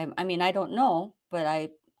agree. I mean, I don't know, but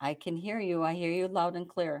I can hear you. I hear you loud and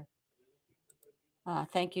clear.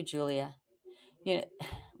 Thank you, Julia. We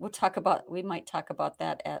might talk about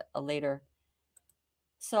that at a later.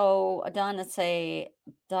 So Don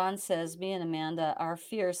says, me and Amanda are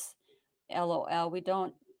fierce, LOL. We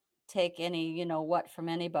don't take any, what from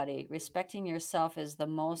anybody. Respecting yourself is the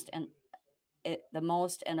most and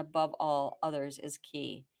above all others is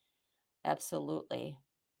key. Absolutely.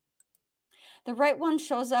 The right one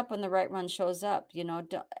shows up when the right one shows up.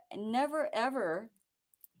 Never ever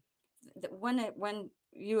when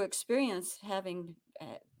you experience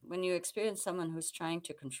when you experience someone who's trying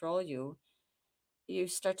to control you, you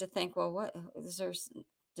start to think, well, what is there?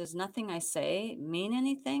 Does nothing I say mean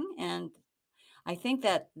anything? And I think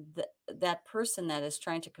that that person that is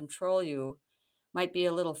trying to control you might be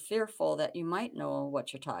a little fearful that you might know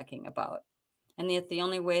what you're talking about. And yet the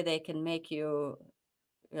only way they can make you,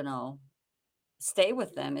 stay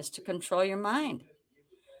with them is to control your mind.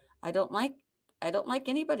 I don't like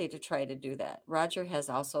anybody to try to do that. Roger has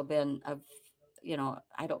also been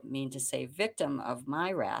I don't mean to say victim of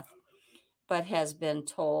my wrath, but has been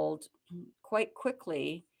told quite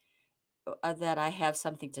quickly that I have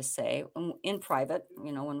something to say in private,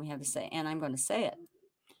 when we have to say, and I'm going to say it.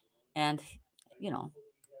 And,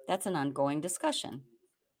 that's an ongoing discussion.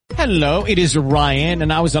 Hello, it is Ryan,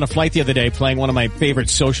 and I was on a flight the other day playing one of my favorite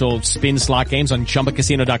social spin slot games on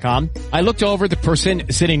ChumbaCasino.com. I looked over at the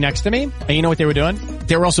person sitting next to me, and you know what they were doing?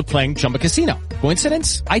 They were also playing Chumba Casino.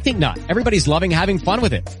 Coincidence? I think not. Everybody's loving having fun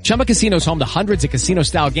with it. Chumba Casino is home to hundreds of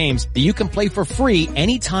casino-style games that you can play for free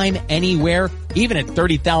anytime, anywhere, even at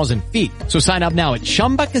 30,000 feet. So sign up now at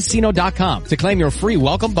ChumbaCasino.com to claim your free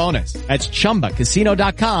welcome bonus. That's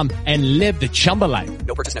ChumbaCasino.com and live the Chumba life.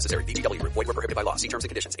 No purchase necessary. VGW. Void where prohibited by law. See terms and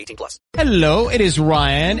conditions. 18+. Hello, it is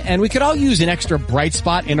Ryan, and we could all use an extra bright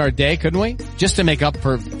spot in our day, couldn't we? Just to make up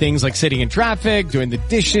for things like sitting in traffic, doing the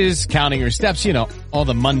dishes, counting your steps, all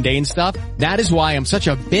the mundane stuff. That is why I'm such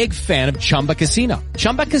a big fan of Chumba Casino.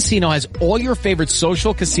 Chumba Casino has all your favorite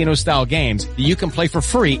social casino-style games that you can play for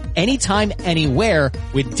free anytime, anywhere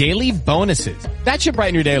with daily bonuses. That should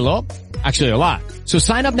brighten your day a little. Actually, a lot. So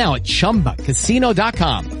sign up now at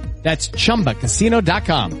ChumbaCasino.com. That's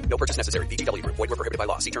ChumbaCasino.com. No purchase necessary. VGW. Void where prohibited by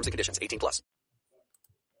law. See terms and conditions. 18+.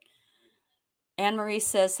 Anne-Marie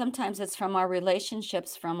says, sometimes it's from our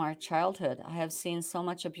relationships from our childhood. I have seen so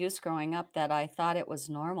much abuse growing up that I thought it was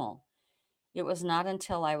normal. It was not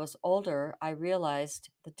until I was older I realized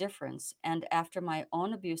the difference. And after my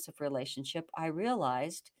own abusive relationship, I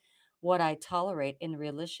realized what I tolerate in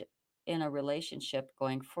a relationship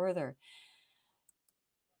going further.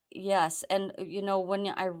 Yes, and when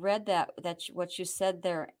I read what you said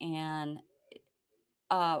there, and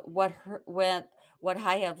what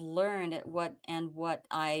I have learned, what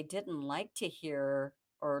I didn't like to hear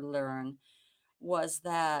or learn was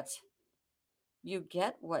that you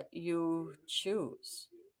get what you choose.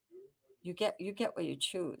 You get what you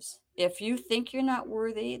choose. If you think you're not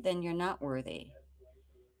worthy, then you're not worthy.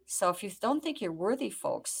 So if you don't think you're worthy,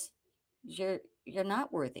 folks, you're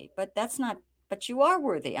not worthy. But you are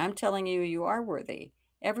worthy. I'm telling you, you are worthy.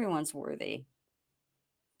 Everyone's worthy.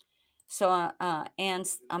 So, and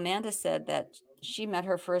Amanda said that she met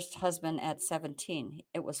her first husband at 17.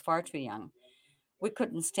 It was far too young. We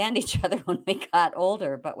couldn't stand each other when we got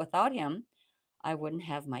older, but without him, I wouldn't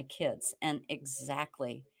have my kids. And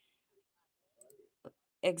exactly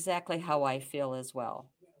how I feel as well.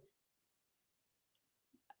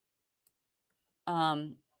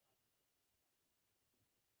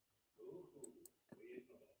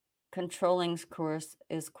 Controlling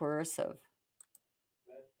is coercive.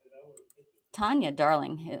 Tanya,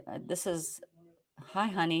 darling, this is, hi,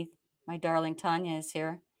 honey. My darling Tanya is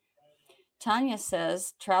here. Tanya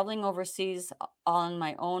says, traveling overseas on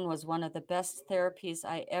my own was one of the best therapies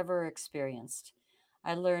I ever experienced.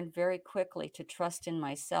 I learned very quickly to trust in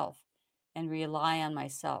myself and rely on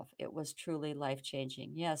myself. It was truly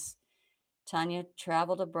life-changing. Yes, Tanya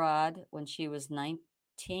traveled abroad when she was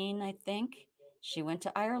 19, I think. She went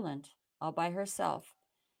to Ireland all by herself.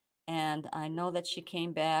 And I know that she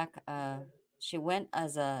came back. She went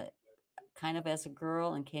as a as a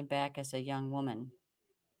girl and came back as a young woman.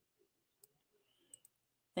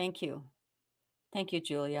 Thank you. Thank you,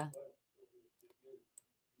 Julia.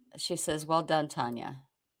 She says, well done, Tanya.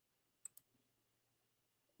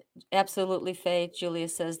 Absolutely, Faye. Julia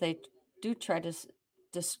says they do try to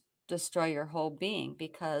destroy your whole being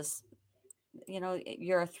because,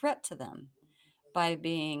 you're a threat to them by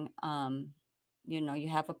being, you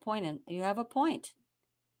have a point and you have a point.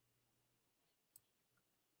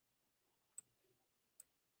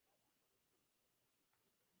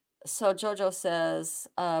 So Jojo says,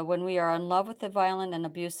 when we are in love with a violent and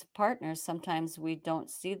abusive partner, sometimes we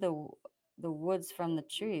don't see the woods from the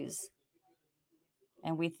trees.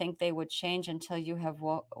 And we think they would change until you have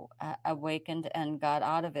awakened and got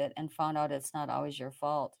out of it and found out it's not always your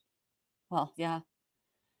fault. Well, yeah.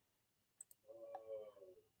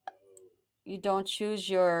 You don't choose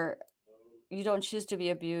to be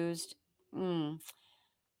abused.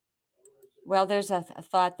 Well, there's a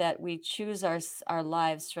thought that we choose our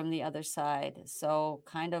lives from the other side. So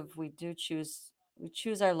kind of we choose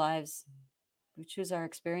our lives. We choose our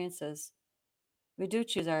experiences. We do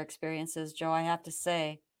choose our experiences, Joe, I have to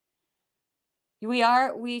say.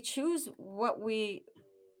 We choose what we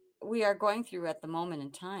are going through at the moment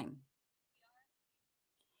in time.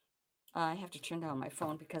 I have to turn down my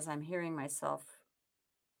phone because I'm hearing myself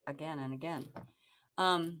again and again.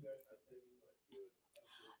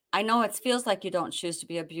 I know it feels like you don't choose to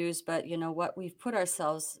be abused, but you know what? We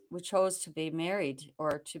chose to be married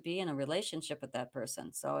or to be in a relationship with that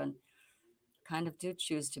person. So, and kind of do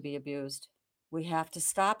choose to be abused. We have to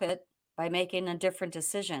stop it by making a different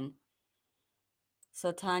decision.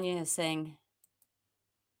 So Tanya is saying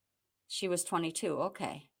she was 22.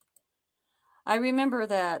 Okay. I remember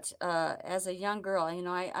that as a young girl,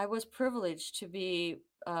 I was privileged to be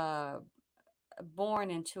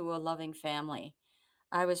born into a loving family.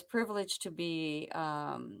 I was privileged to be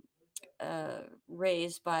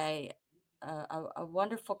raised by a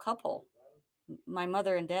wonderful couple, my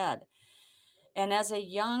mother and dad. And as a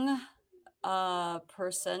young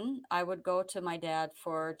person, I would go to my dad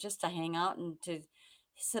for just to hang out and to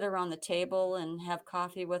sit around the table and have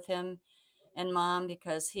coffee with him and mom,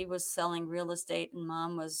 because he was selling real estate and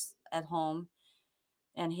mom was at home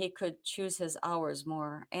and he could choose his hours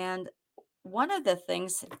more. And one of the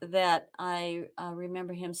things that I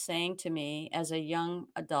remember him saying to me as a young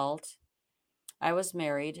adult, I was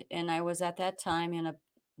married and I was at that time in a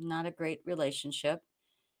not a great relationship.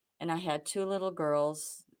 And I had two little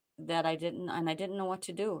girls that I didn't know what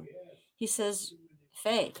to do. He says,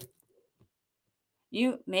 Faye,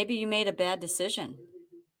 maybe you made a bad decision.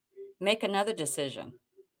 Make another decision.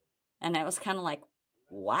 And I was kind of like,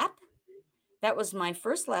 what? That was my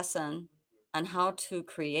first lesson on how to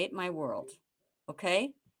create my world.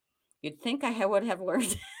 Okay? You'd think I would have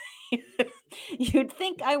learned. You'd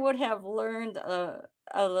think I would have learned a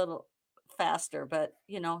little faster, but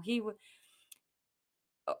that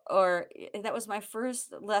was my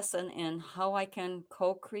first lesson in how I can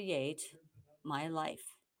co-create my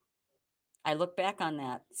life. I look back on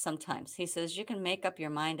that sometimes. He says, you can make up your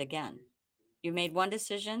mind again. You made one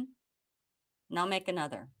decision, now make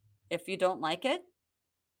another. If you don't like it,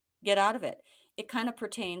 get out of it. It kind of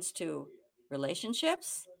pertains to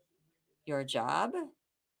relationships, your job,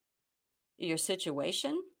 your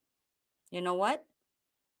situation. You know what?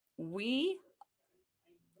 We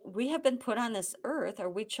have been put on this earth, or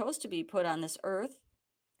we chose to be put on this earth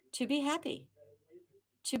to be happy,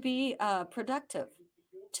 to be productive,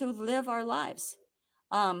 to live our lives.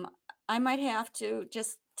 I might have to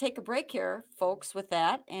just take a break here, folks, with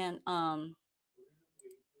that. And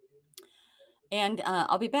And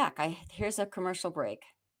I'll be back. Here's a commercial break.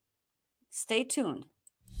 Stay tuned.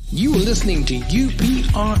 You are listening to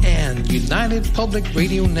UPRN, United Public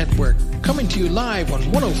Radio Network, coming to you live on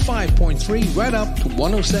 105.3 right up to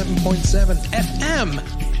 107.7 FM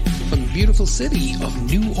from the beautiful city of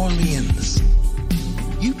New Orleans.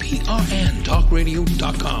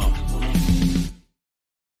 UPRNtalkradio.com.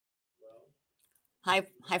 Hi,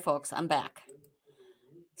 folks. I'm back.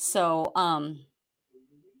 So,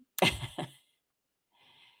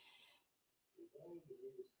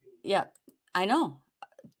 yeah, I know.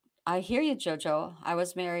 I hear you, Jojo. I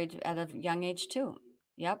was married at a young age too.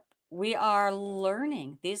 Yep. We are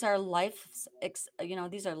learning. These are life's,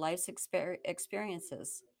 these are life's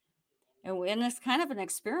experiences. And it's kind of an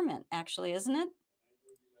experiment, actually, isn't it?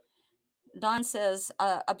 Don says,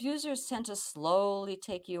 abusers tend to slowly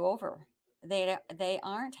take you over. They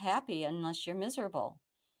aren't happy unless you're miserable.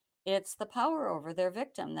 It's the power over their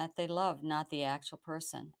victim that they love, not the actual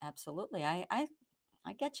person. Absolutely. I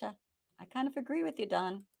get you. I kind of agree with you,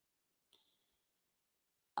 Don.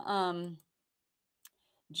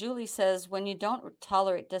 Julie says, when you don't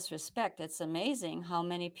tolerate disrespect, it's amazing how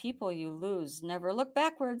many people you lose. Never look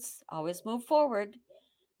backwards. Always move forward.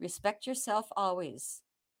 Respect yourself always.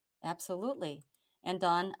 Absolutely. And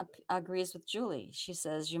Dawn agrees with Julie. She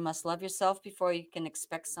says, you must love yourself before you can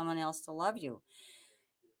expect someone else to love you.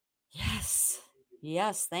 Yes.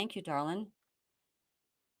 Yes. Thank you, darling.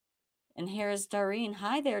 And here's Doreen.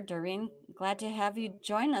 Hi there, Doreen. Glad to have you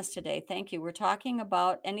join us today. Thank you. We're talking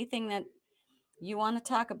about anything that you want to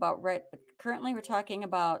talk about. Right. Currently, we're talking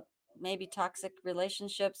about maybe toxic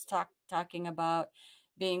relationships, talking about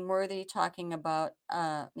being worthy, talking about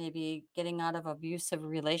maybe getting out of abusive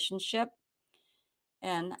relationship.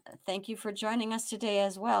 And thank you for joining us today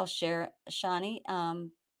as well, Shani.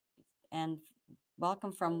 And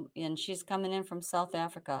welcome and she's coming in from South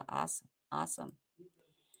Africa. Awesome.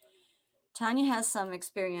 Tanya has some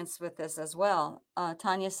experience with this as well.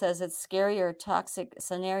 Tanya says it's scary or toxic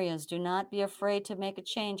scenarios. Do not be afraid to make a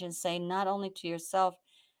change and say not only to yourself,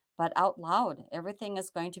 but out loud, everything is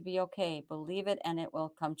going to be okay. Believe it and it will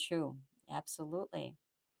come true. Absolutely.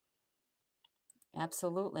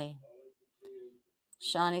 Absolutely.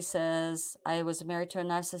 Shawnee says, I was married to a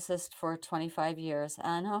narcissist for 25 years.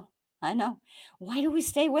 I know. Why do we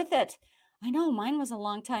stay with it? I know, mine was a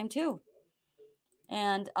long time too.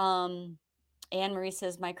 And Anne Marie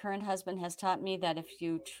says, my current husband has taught me that if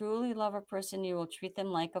you truly love a person, you will treat them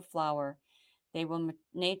like a flower. They will,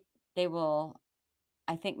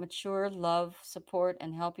 I think, mature, love, support,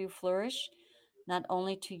 and help you flourish, not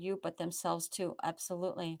only to you, but themselves too.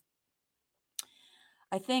 Absolutely.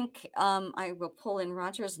 I think I will pull in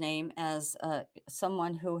Roger's name as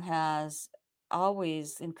someone who has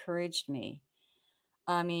always encouraged me.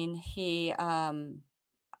 I mean,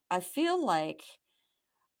 I feel like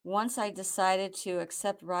once I decided to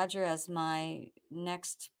accept Roger as my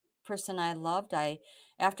next person I loved,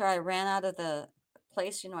 after I ran out of the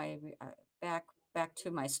place, I back to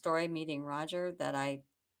my story meeting Roger that I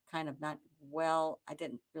kind of I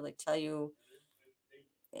didn't really tell you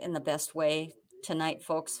in the best way tonight,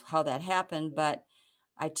 folks, how that happened, but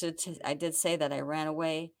I did say that I ran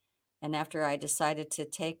away, and after I decided to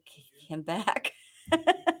take him back,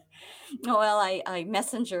 well, I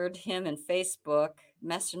messengered him in Facebook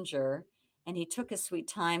Messenger, and he took his sweet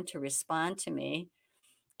time to respond to me,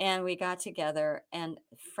 and we got together, and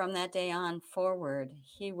from that day on forward,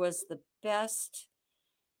 he was the best.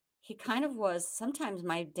 He kind of was. Sometimes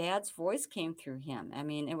my dad's voice came through him. I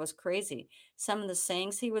mean, it was crazy. Some of the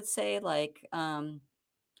sayings he would say, like,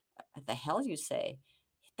 what the hell you say?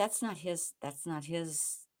 That's not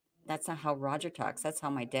how Roger talks. That's how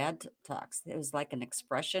my dad talks. It was like an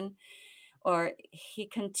expression. Or he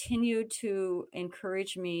continued to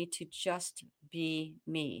encourage me to just be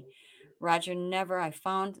me. Roger never, I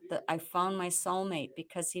found my soulmate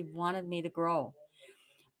because he wanted me to grow.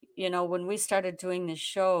 When we started doing the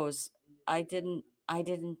shows, I didn't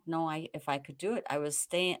know if I could do it. I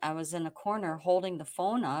was in a corner holding the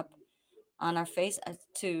phone up on our face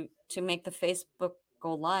to make the Facebook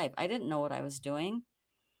go live. I didn't know what I was doing.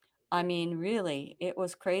 I mean, really, it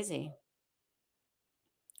was crazy.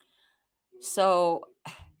 So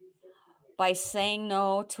by saying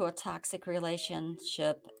no to a toxic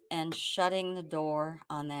relationship and shutting the door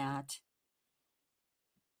on that,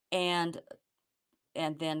 and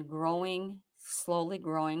then slowly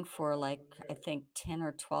growing for like, I think 10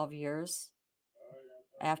 or 12 years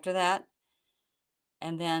after that,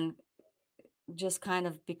 and then just kind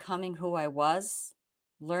of becoming who I was,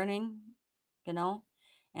 learning, and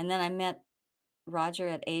then I met Roger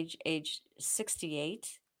at age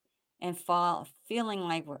 68, and feeling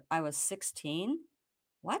like I was 16.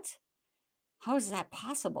 What? How is that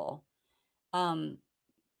possible? I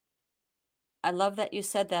love that you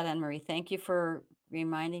said that, Anne Marie. Thank you for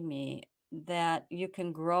reminding me that you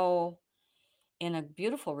can grow in a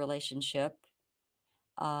beautiful relationship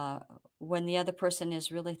uh, when the other person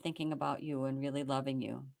is really thinking about you and really loving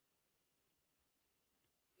you.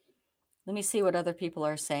 Let me see what other people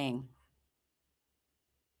are saying.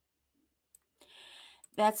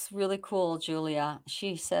 That's really cool, Julia.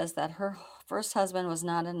 She says that her first husband was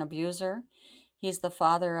not an abuser. He's the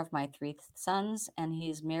father of my 3 sons, and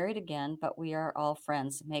he's married again, but we are all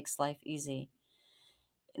friends. Makes life easy.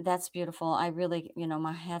 That's beautiful. I really,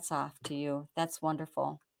 my hat's off to you. That's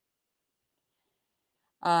wonderful.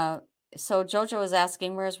 So Jojo is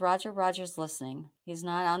asking, where's Roger? Roger's listening. He's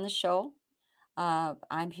not on the show.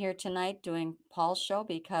 I'm here tonight doing Paul's show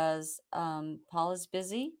because Paul is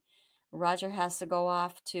busy. Roger has to go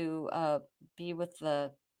off to be with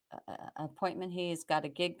the appointment. He's got a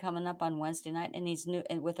gig coming up on Wednesday night, and he's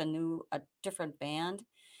with a different band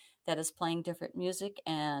that is playing different music,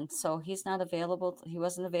 and so he's not available. He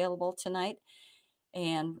wasn't available tonight,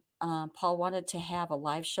 and Paul wanted to have a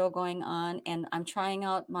live show going on, and I'm trying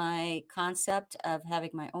out my concept of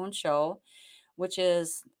having my own show, which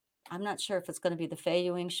is, I'm not sure if it's going to be the Faye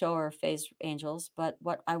Ewing show or Faye's Angels, but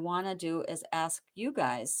what I want to do is ask you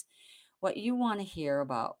guys what you want to hear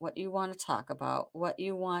about, what you want to talk about, what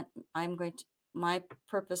you want. My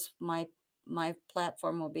purpose, my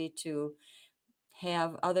platform will be to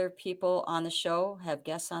have other people on the show, have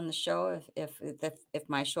guests on the show. If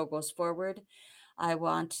my show goes forward, I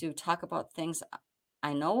want to talk about things.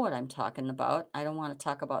 I know what I'm talking about. I don't want to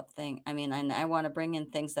talk about things. I mean, I want to bring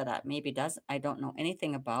in things that I don't know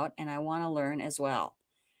anything about, and I want to learn as well.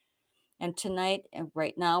 And tonight,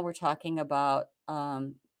 right now, we're talking about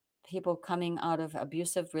people coming out of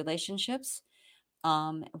abusive relationships,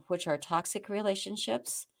 which are toxic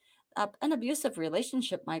relationships. An abusive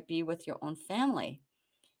relationship might be with your own family.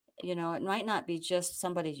 It might not be just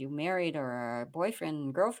somebody you married or a boyfriend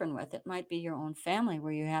and girlfriend with. It might be your own family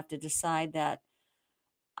where you have to decide that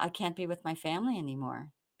I can't be with my family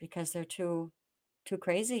anymore because they're too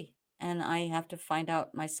crazy, and I have to find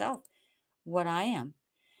out myself what I am.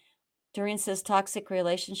 Doreen says toxic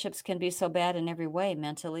relationships can be so bad in every way,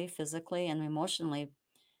 mentally, physically, and emotionally,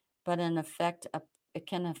 but it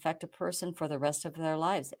can affect a person for the rest of their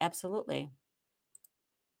lives. Absolutely.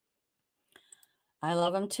 I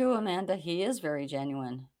love him too, Amanda. He is very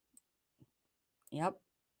genuine. Yep.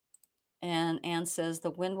 And Anne says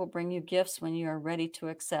the wind will bring you gifts when you are ready to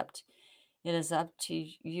accept. It is up to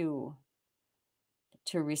you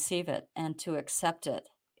to receive it and to accept it.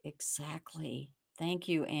 Exactly. Thank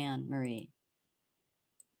you, Anne Marie.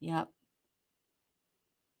 Yep.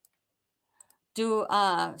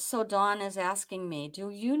 So Dawn is asking me, do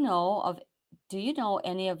you know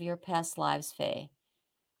any of your past lives, Faye?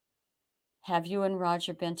 Have you and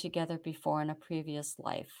Roger been together before in a previous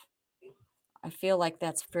life? I feel like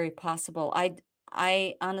that's very possible.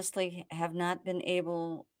 I honestly have not been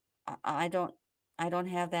able. I don't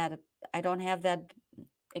have that. I don't have that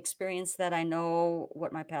experience that I know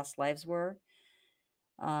what my past lives were.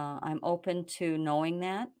 I'm open to knowing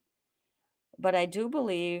that, but I do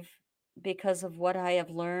believe, because of what I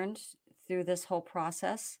have learned through this whole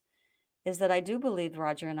process, is that I do believe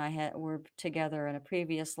Roger and I were together in a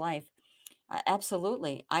previous life.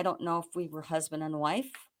 Absolutely. I don't know if we were husband and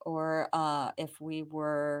wife, or if we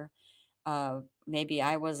were, maybe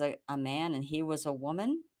I was a man and he was a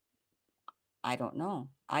woman. I don't know.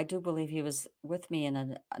 I do believe he was with me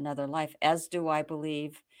in another life, as do I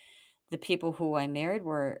believe the people who I married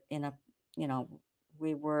were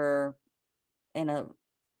we were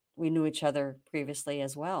we knew each other previously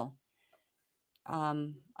as well.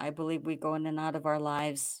 I believe we go in and out of our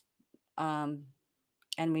lives, and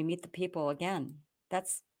we meet the people again.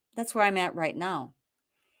 That's where I'm at right now.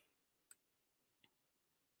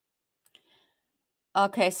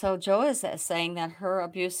 Okay, so Jo is saying that her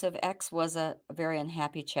abusive ex was a very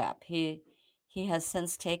unhappy chap. He has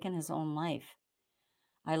since taken his own life.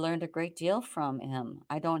 I learned a great deal from him.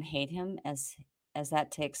 I don't hate him as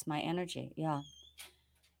that takes my energy. Yeah.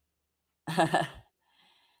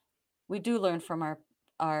 We do learn from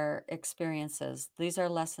our experiences. These are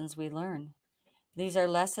lessons we learn. These are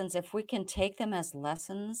lessons. If we can take them as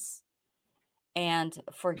lessons and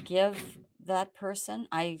forgive that person,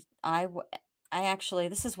 I actually,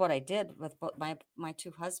 this is what I did with both my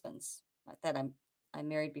 2 husbands that I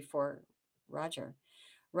married before Roger.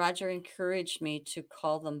 Roger encouraged me to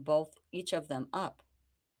call them both, each of them, up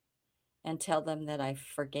and tell them that I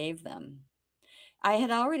forgave them. I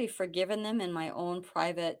had already forgiven them in my own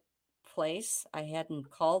private place. I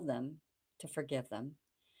hadn't called them to forgive them.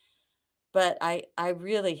 But I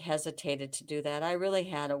really hesitated to do that. I really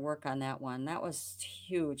had to work on that one. That was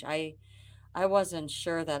huge. I wasn't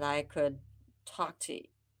sure that I could talk to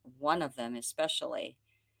one of them especially.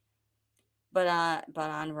 But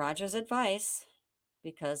on Roger's advice,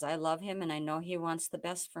 because I love him and I know he wants the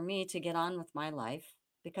best for me to get on with my life,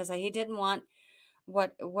 because he didn't want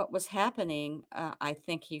what was happening. I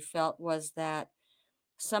think he felt was that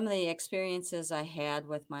some of the experiences I had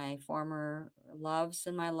with my former loves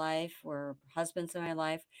in my life or husbands in my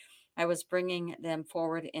life, I was bringing them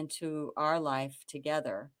forward into our life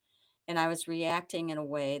together. And I was reacting in a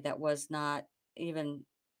way that was not even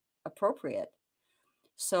appropriate.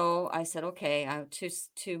 So I said, okay,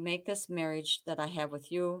 to make this marriage that I have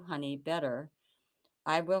with you, honey, better,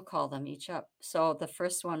 I will call them each up. So the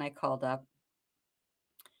first one I called up,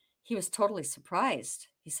 he was totally surprised.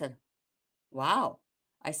 He said, wow.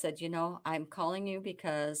 I said, I'm calling you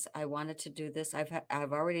because I wanted to do this.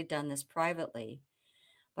 I've already done this privately,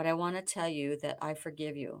 but I want to tell you that I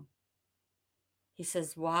forgive you. He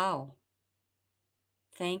says, wow,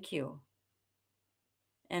 thank you.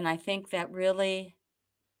 And I think that really,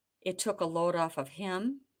 it took a load off of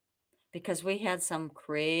him, because we had some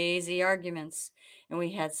crazy arguments and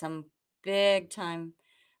we had some big time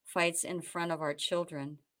fights in front of our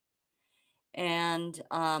children. And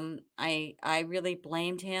I really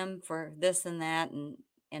blamed him for this and that,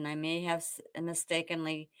 and I may have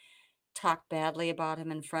mistakenly talked badly about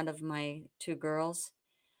him in front of my two girls.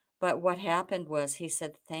 But what happened was he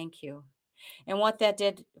said thank you, and what that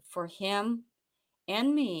did for him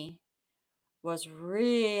and me was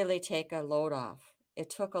really take a load off. It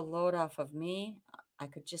took a load off of me. I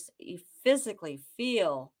could just physically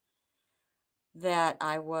feel that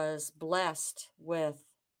I was blessed with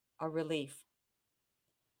a relief.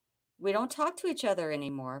 We don't talk to each other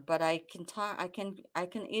anymore, but I can talk. I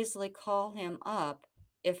can easily call him up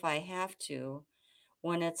if I have to,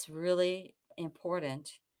 when it's really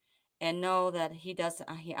important, and know that he doesn't.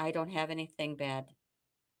 I don't have anything bad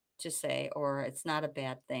to say, or it's not a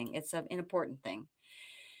bad thing. It's an important thing.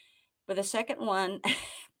 But the second one,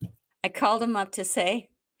 I called him up to say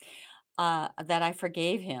that I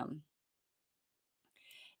forgave him,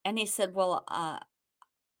 and he said, "Well,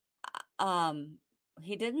 um,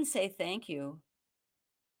 he didn't say thank you,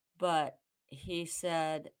 but he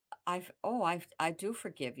said, I do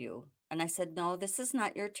forgive you." And I said, "No, this is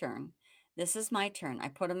not your turn. This is my turn. I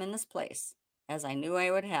put him in this place, as I knew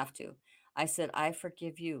I would have to. I said, I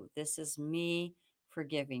forgive you. This is me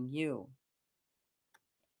forgiving you."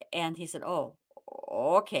 And he said, "Oh,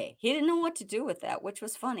 okay." He didn't know what to do with that, which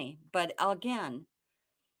was funny. But again,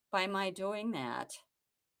 by my doing that,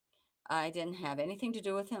 I didn't have anything to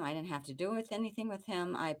do with him. I didn't have to do with anything with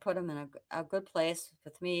him. I put him in a good place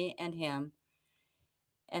with me and him,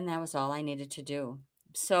 and that was all I needed to do.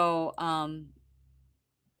 So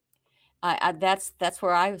that's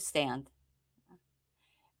where I stand.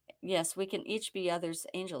 Yes, we can each be others'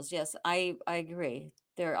 angels. Yes, I agree.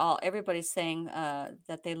 Everybody's saying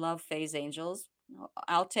that they love Faye's angels.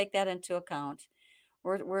 I'll take that into account.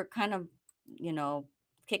 We're kind of, you know,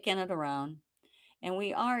 kicking it around, and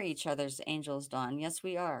we are each other's angels, Dawn. Yes,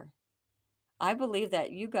 we are. I believe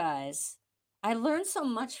that you guys, I learned so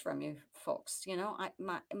much from you folks.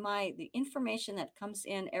 The information that comes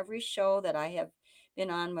in every show that I have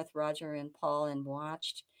been on with Roger and Paul and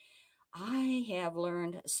watched, I have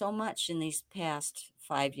learned so much in these past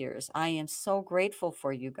 5 years. I am so grateful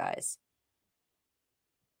for you guys.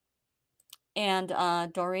 And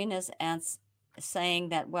Doreen is saying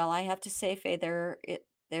that, well, I have to say, Faye,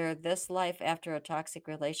 they're this life after a toxic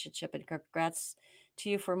relationship, and congrats to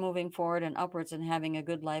you for moving forward and upwards and having a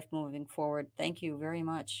good life moving forward. Thank you very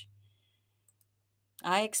much.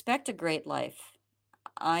 I expect a great life.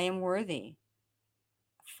 I am worthy.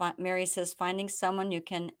 Mary says, finding someone you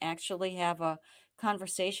can actually have a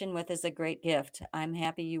conversation with is a great gift. I'm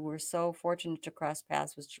happy you were so fortunate to cross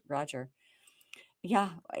paths with Roger. Yeah,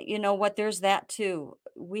 you know what? There's that too.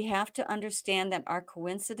 We have to understand that our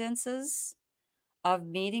coincidences of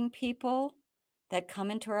meeting people that come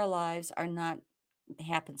into our lives are not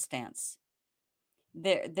happenstance.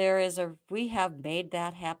 We have made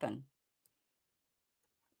that happen.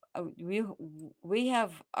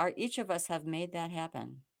 Each of us have made that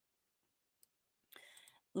happen.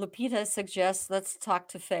 Lupita suggests let's talk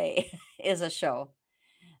to Faye is a show.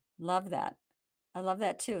 Love that. I love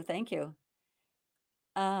that too. Thank you.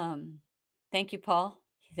 Thank you, Paul.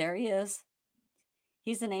 There he is.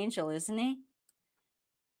 He's an angel, isn't he?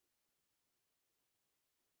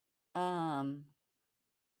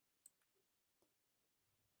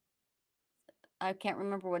 I can't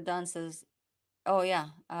remember what Don says. Oh yeah,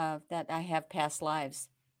 that I have past lives.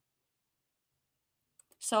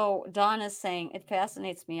 So Dawn is saying, it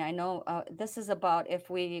fascinates me. I know this is about if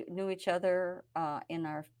we knew each other in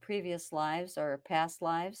our previous lives or past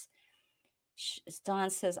lives.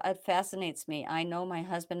 Dawn says, it fascinates me. I know my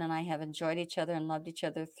husband and I have enjoyed each other and loved each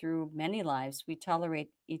other through many lives. We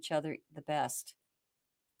tolerate each other the best.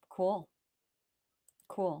 Cool.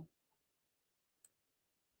 Cool.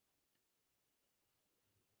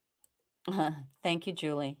 Thank you,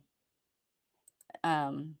 Julie.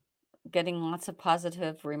 Getting lots of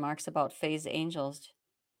positive remarks about Faye's angels.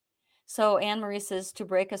 So Anne Marie says, to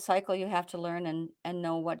break a cycle, you have to learn and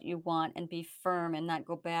know what you want and be firm and not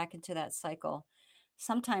go back into that cycle.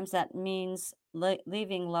 Sometimes that means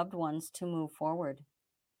leaving loved ones to move forward.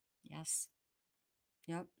 Yes.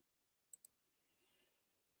 Yep.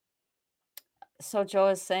 So Joe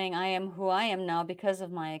is saying, I am who I am now because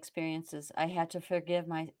of my experiences. I had to forgive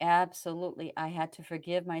absolutely. I had to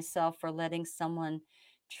forgive myself for letting someone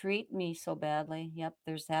treat me so badly. Yep,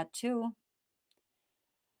 there's that too.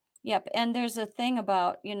 Yep, and there's a thing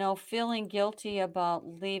about, feeling guilty about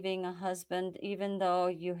leaving a husband, even though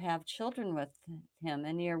you have children with him,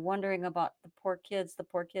 and you're wondering about the poor kids, the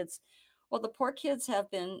poor kids. Well, the poor kids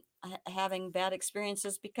have been having bad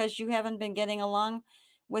experiences because you haven't been getting along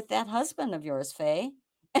with that husband of yours, Faye.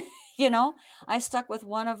 I stuck with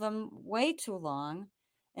one of them way too long,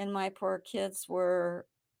 and my poor kids were,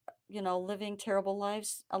 living terrible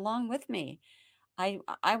lives along with me.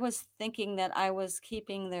 I was thinking that I was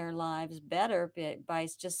keeping their lives better by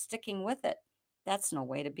just sticking with it. That's no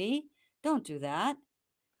way to be. Don't do that.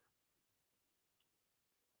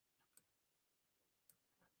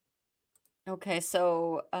 Okay,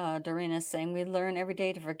 so Doreen is saying we learn every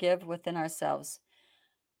day to forgive within ourselves.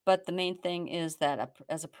 But the main thing is that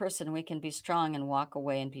as a person, we can be strong and walk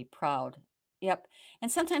away and be proud. Yep.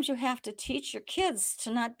 And sometimes you have to teach your kids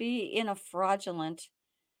to not be in a fraudulent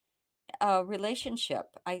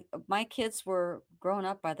relationship. My kids were grown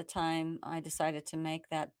up by the time I decided to make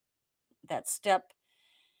that step,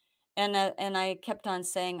 and I kept on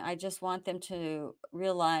saying I just want them to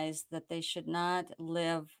realize that they should not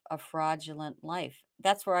live a fraudulent life.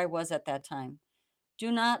 That's where I was at that time.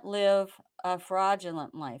 Do not live a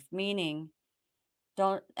fraudulent life, meaning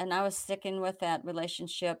don't. And I was sticking with that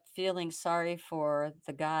relationship, feeling sorry for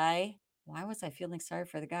the guy. Why was I feeling sorry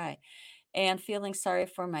for the guy? And feeling sorry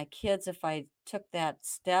for my kids if I took that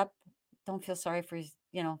step. Don't feel sorry for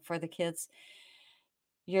for the kids.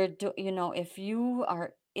 If you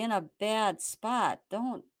are in a bad spot,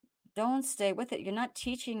 don't stay with it. You're not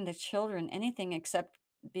teaching the children anything except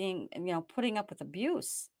being, putting up with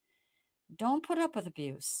abuse. Don't put up with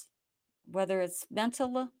abuse, whether it's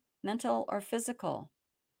mental or physical.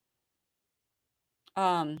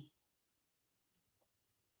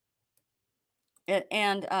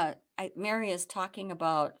 Mary is talking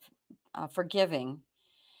about forgiving.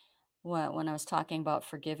 When I was talking about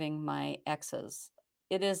forgiving my exes,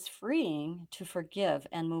 it is freeing to forgive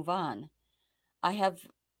and move on. I have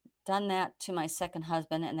done that to my second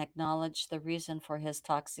husband and acknowledged the reason for his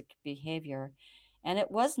toxic behavior. And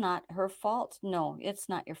it was not her fault. No, it's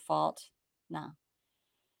not your fault. No,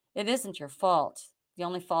 it isn't your fault. The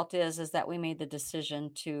only fault is that we made the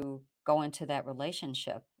decision to go into that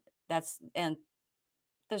relationship. And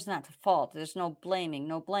there's not a fault. There's no blaming.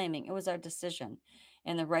 It was our decision,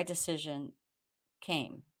 and the right decision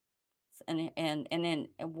came. And then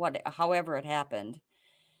however it happened,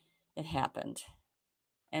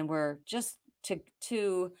 and we're just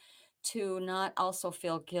to not also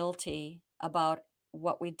feel guilty about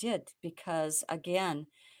what we did, because again,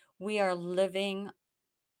 we are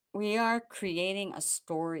creating a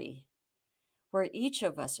story where each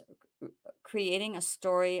of us are creating a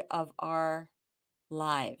story of our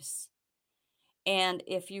lives. And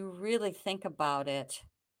if you really think about it,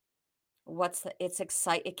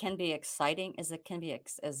 it can be exciting, as it can be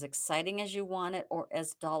as exciting as you want it or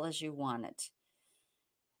as dull as you want it.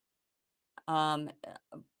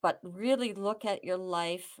 But really look at your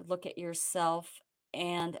life, look at yourself,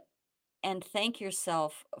 and thank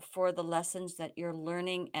yourself for the lessons that you're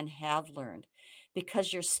learning and have learned,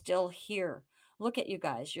 because you're still here. Look at you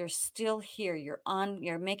guys, you're still here.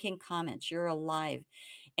 You're making comments, you're alive,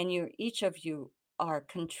 and each of you are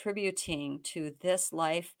contributing to this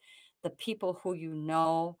life, the people who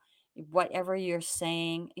whatever you're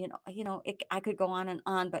saying, I could go on and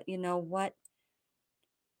on, but you know what?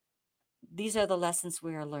 These are the lessons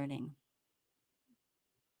we are learning.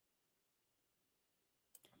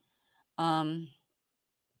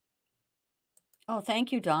 Oh,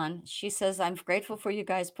 thank you, Dawn. She says, I'm grateful for you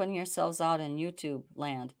guys putting yourselves out in YouTube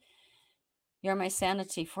land. You're my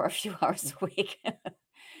sanity for a few hours a week.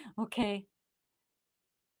 Okay.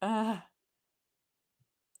 I'm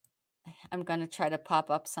going to try to pop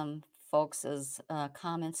up some folks'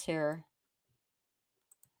 comments here.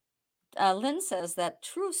 Lynn says that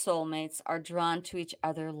true soulmates are drawn to each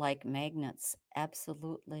other like magnets.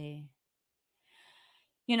 Absolutely.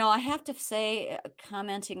 I have to say,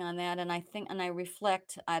 commenting on that, and I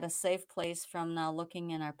reflect at a safe place from now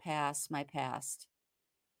looking in my past.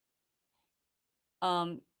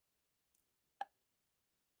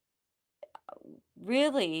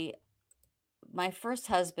 Really, my first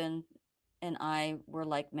husband and I were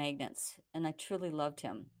like magnets, and I truly loved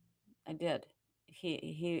him. I did.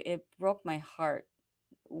 It broke my heart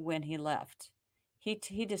when he left.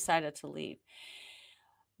 He decided to leave.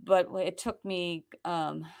 But it took me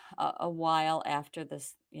a while after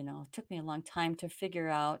this, it took me a long time to figure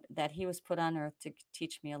out that he was put on earth to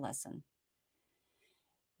teach me a lesson.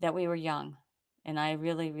 That we were young, and I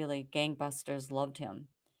really, really gangbusters loved him.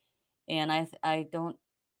 And I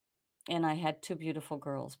had two beautiful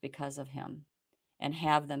girls because of him, and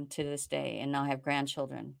have them to this day, and now have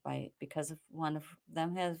grandchildren because of one of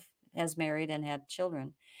them has married and had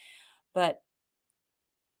children. But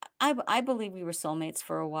I believe we were soulmates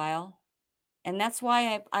for a while. And that's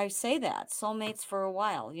why I say that, soulmates for a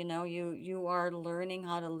while. You are learning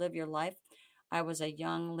how to live your life. I was a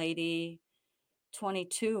young lady,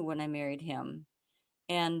 22, when I married him.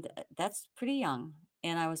 And that's pretty young.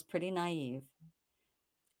 And I was pretty naive.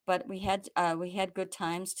 But we had good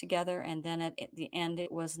times together. And then at the end,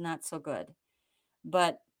 it was not so good.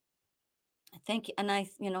 But thank you. And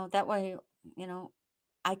that way,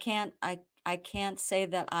 I can't say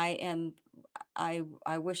that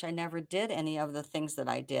I wish I never did any of the things that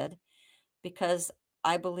I did, because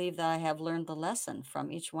I believe that I have learned the lesson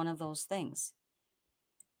from each one of those things.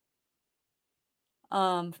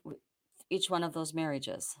 Each one of those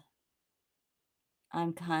marriages.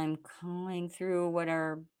 I'm going through what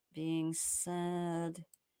are being said.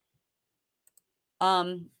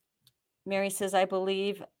 Mary says, I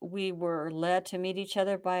believe we were led to meet each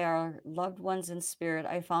other by our loved ones in spirit.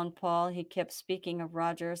 I found Paul. He kept speaking of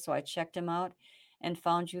Roger, so I checked him out and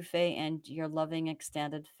found you, Faye, and your loving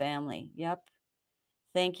extended family. Yep.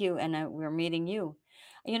 Thank you. And we're meeting you.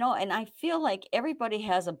 And I feel like everybody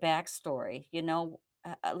has a backstory.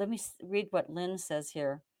 Let me read what Lynn says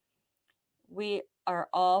here. We are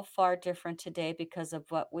all far different today because of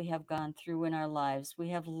what we have gone through in our lives. We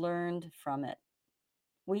have learned from it.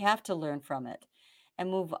 We have to learn from it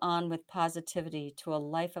and move on with positivity to a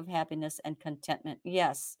life of happiness and contentment.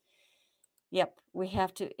 Yes. Yep. We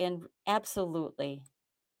have to, and absolutely.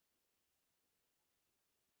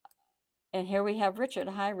 And here we have Richard.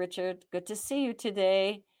 Hi, Richard. Good to see you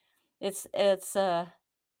today. It's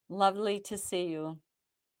lovely to see you.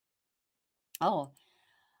 Oh,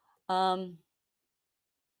 Paul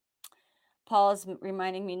is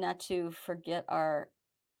reminding me not to forget our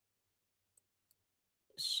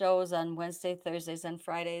shows on Wednesday, Thursdays, and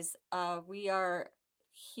Fridays. We are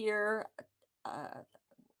here.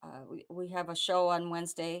 We have a show on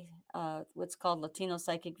Wednesday, what's called Latino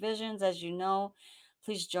Psychic Visions, as you know.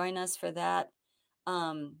 Please join us for that.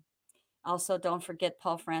 Also, don't forget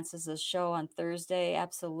Paul Francis's show on Thursday,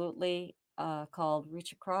 absolutely, called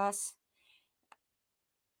Reach Across.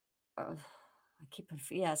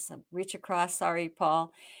 Reach Across. Sorry,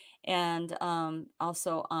 Paul. And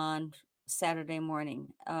also on Saturday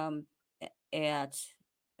morning at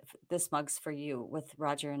This Mug's for You with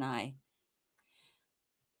Roger and I.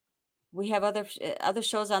 We have other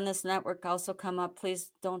shows on this network also come up.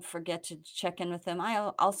 Please don't forget to check in with them.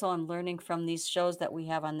 I also am learning from these shows that we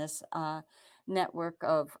have on this network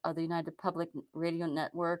of the United Public Radio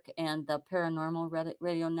Network and the Paranormal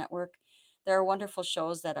Radio Network. There are wonderful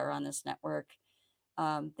shows that are on this network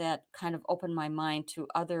that kind of open my mind to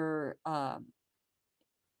other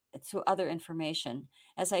information.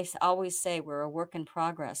 As I always say, we're a work in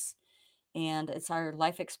progress, and it's our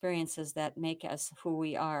life experiences that make us who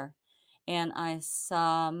we are. And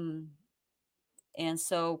so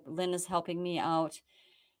Lynn is helping me out.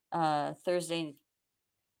 Thursday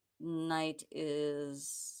night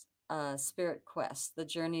is Spirit Quest. The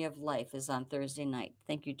Journey of Life is on Thursday night.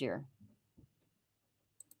 Thank you, dear.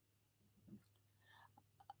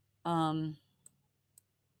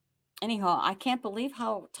 Anyhow, I can't believe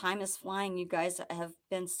how time is flying. You guys have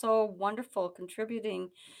been so wonderful contributing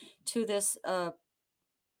to this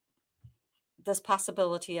this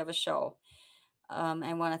possibility of a show.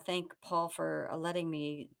 I want to thank Paul for letting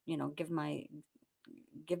me, give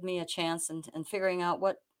me a chance and figuring out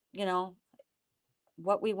what we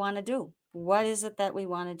want to do. What is it that we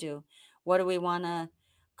want to do? What do we want to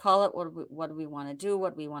call it? What do we want to do?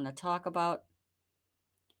 What do we want to talk about?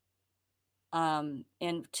 And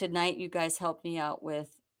tonight you guys helped me out with,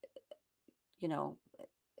 you know,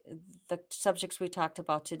 the subjects we talked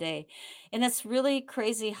about today. And it's really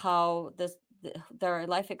crazy how their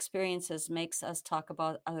life experiences makes us talk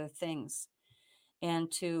about other things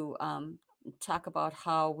and to talk about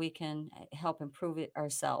how we can help improve it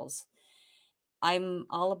ourselves. I'm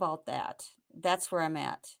all about that. That's where I'm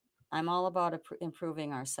at. I'm all about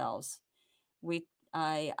improving ourselves.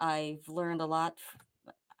 I've learned a lot.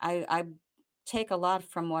 I take a lot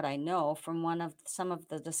from what I know from some of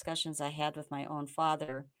the discussions I had with my own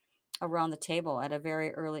father around the table at a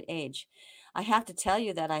very early age. I have to tell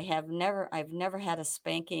you that I've never had a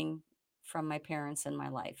spanking from my parents in my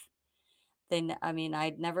life. I mean,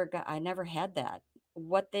 I never had that.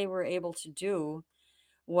 What they were able to do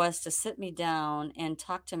was to sit me down and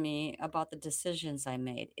talk to me about the decisions I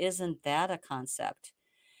made. Isn't that a concept?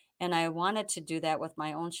 And I wanted to do that with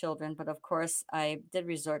my own children, but of course, I did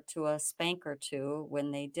resort to a spank or two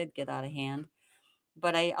when they did get out of hand.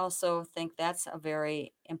 But I also think that's a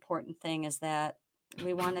very important thing, is that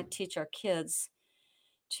we want to teach our kids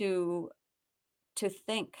to to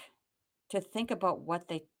think to think about what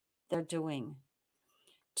they're doing,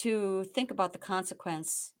 to think about the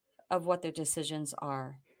consequence of what their decisions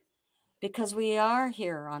are, because we are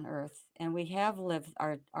here on earth and we have lived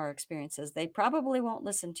our experiences. They probably won't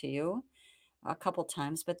listen to you a couple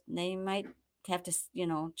times, but they might have to,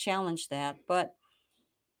 challenge that. But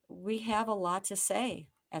we have a lot to say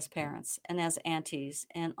as parents and as aunties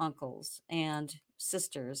and uncles and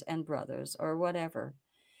sisters and brothers or whatever.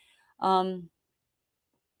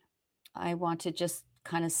 I want to just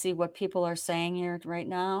kind of see what people are saying here right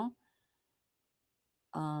now.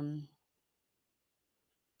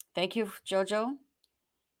 Thank you, Jojo.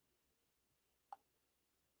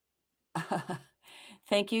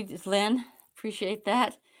 Thank you, Lynn. Appreciate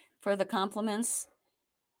that for the compliments.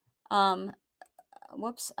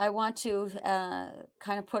 Whoops, I want to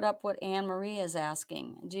kind of put up what Anne Marie is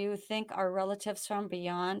asking. Do you think our relatives from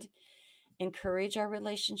beyond encourage our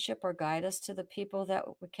relationship or guide us to the people that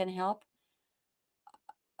we can help?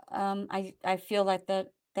 I feel like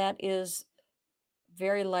that is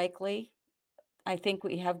very likely. I think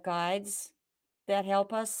we have guides that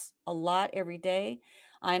help us a lot every day.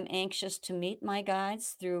 I'm anxious to meet my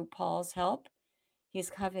guides through Paul's help. He's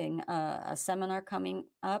having a seminar coming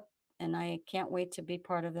up, and I can't wait to be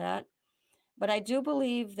part of that. But I do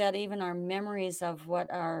believe that even our memories of what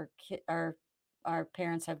our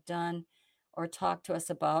parents have done or talked to us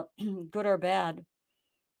about, good or bad,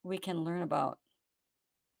 we can learn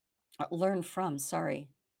from. Sorry,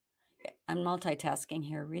 I'm multitasking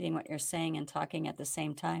here, reading what you're saying and talking at the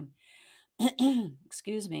same time.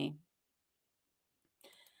 Excuse me.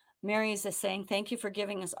 Mary is saying, thank you for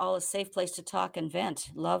giving us all a safe place to talk and vent.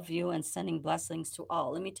 Love you and sending blessings to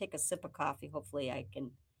all. Let me take a sip of coffee. Hopefully I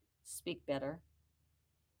can speak better.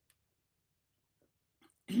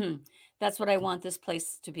 That's what I want this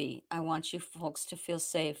place to be. I want you folks to feel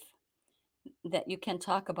safe, that you can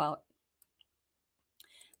talk about.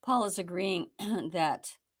 Paul is agreeing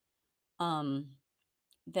that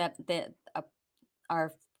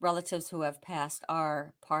our relatives who have passed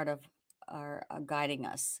are part of our guiding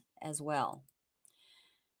us as well.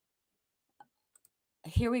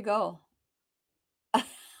 Here we go.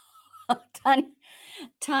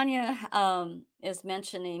 Tanya is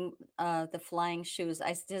mentioning the flying shoes.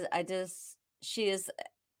 She is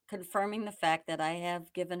confirming the fact that I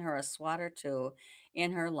have given her a swat or two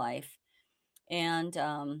in her life. And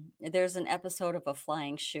there's an episode of a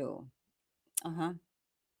flying shoe. I'm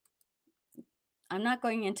not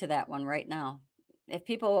going into that one right now. If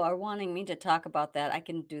people are wanting me to talk about that, I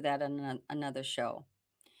can do that on another show.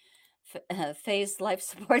 Faye's life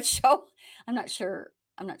support show. I'm not sure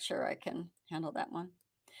I can handle that one.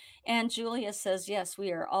 And Julia says, yes,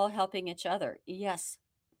 we are all helping each other. Yes,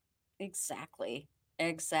 exactly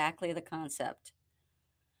the concept.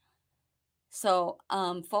 So,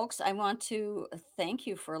 folks, I want to thank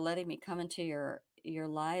you for letting me come into your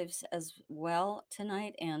lives as well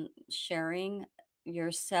tonight and sharing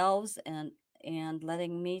yourselves and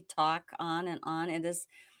letting me talk on and on. It is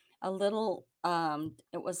a little,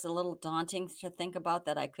 it was a little daunting to think about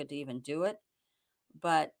that I could even do it,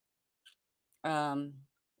 but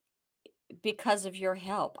because of your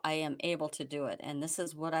help, I am able to do it. And this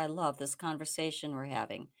is what I love, this conversation we're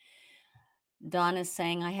having. Dawn is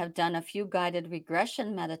saying, I have done a few guided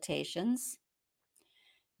regression meditations.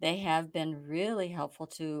 They have been really helpful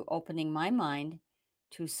to opening my mind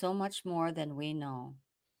to so much more than we know.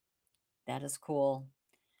 That is cool.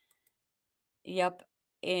 Yep.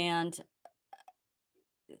 And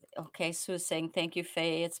Okay, Sue's saying, thank you,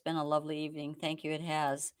 Faye. It's been a lovely evening. Thank you, it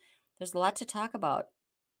has. There's a lot to talk about.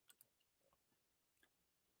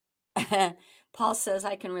 Paul says,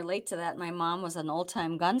 I can relate to that. My mom was an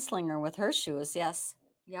old-time gunslinger with her shoes. Yes.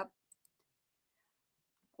 Yep.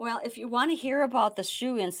 Well, if you want to hear about the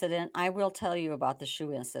shoe incident, I will tell you about the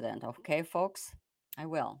shoe incident. Okay, folks? I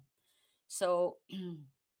will. So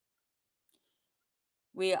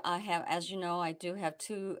I have, as you know, I do have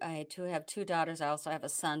two daughters. I also have a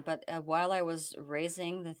son, but while I was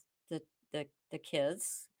raising the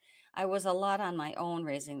kids, I was a lot on my own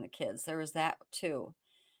raising the kids. There was that too.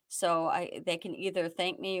 So they can either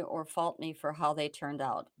thank me or fault me for how they turned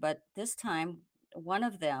out. But this time, one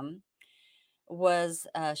of them was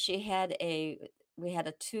we had a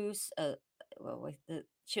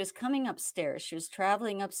she was coming upstairs. She was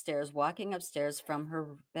traveling upstairs, walking upstairs from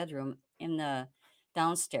her bedroom in the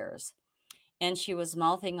downstairs, and she was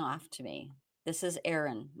mouthing off to me. This is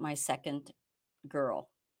Erin, my second girl.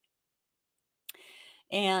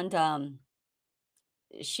 And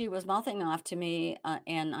she was mouthing off to me,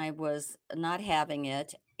 and I was not having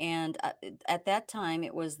it. And at that time,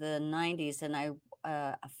 it was the 90s, and I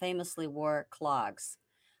famously wore clogs.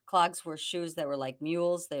 Clogs were shoes that were like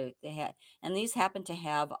mules. They had, and these happened to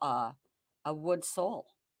have a wood sole.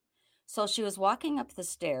 So she was walking up the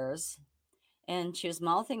stairs, and she was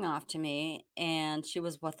mouthing off to me, and she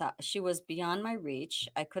was beyond my reach.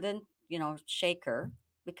 I couldn't, shake her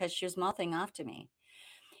because she was mouthing off to me.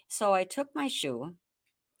 So I took my shoe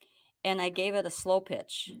and I gave it a slow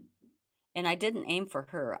pitch, and I didn't aim for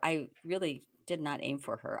her. I really did not aim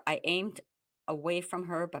for her. I aimed away from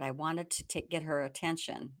her, but I wanted to get her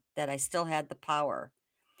attention, that I still had the power.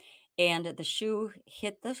 And the shoe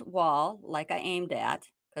hit the wall like I aimed at,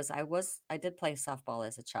 because I did play softball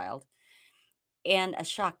as a child, and I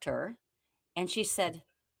shocked her. And she said,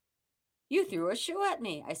 "You threw a shoe at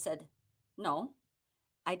me." I said, "No,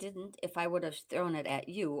 I didn't. If I would have thrown it at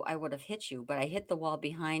you, I would have hit you, but I hit the wall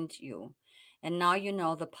behind you. And now you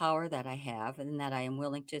know the power that I have and that I am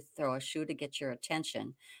willing to throw a shoe to get your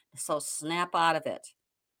attention. So snap out of it.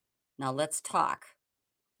 Now let's talk."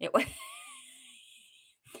 It was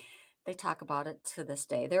They talk about it to this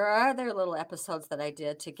day. There are other little episodes that I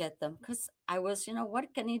did to get them, because I was,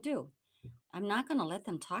 what can you do? I'm not going to let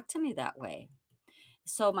them talk to me that way.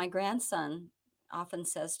 So my grandson often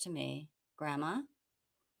says to me, "Grandma,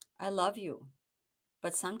 I love you,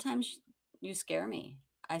 but sometimes you scare me."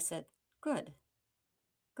 I said, "Good,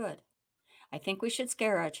 good. I think we should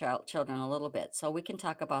scare our children a little bit, so we can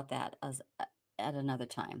talk about that at another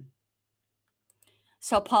time."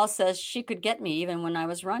 So Paul says, she could get me even when I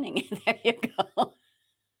was running. There you go.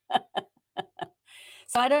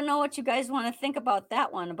 So I don't know what you guys want to think about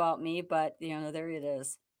that one about me, but there it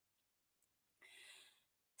is.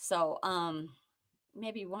 So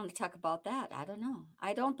maybe you want to talk about that. I don't know.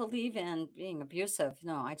 I don't believe in being abusive.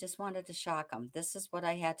 No, I just wanted to shock them. This is what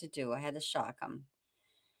I had to do. I had to shock them.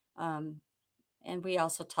 And we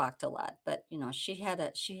also talked a lot, but she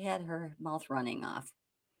had her mouth running off.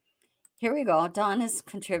 Here we go. Dawn is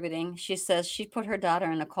contributing. She says she put her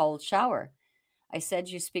daughter in a cold shower. I said,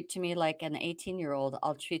 "You speak to me like an 18-year-old.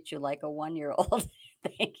 I'll treat you like a 1-year-old."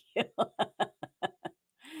 Thank you.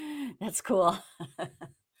 That's cool.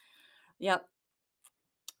 Yep.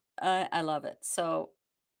 I love it. So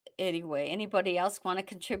anyway, anybody else want to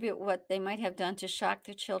contribute what they might have done to shock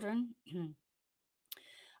their children?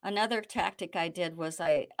 Another tactic I did was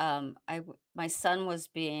my son was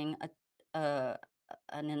being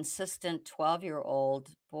an insistent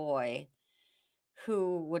 12-year-old boy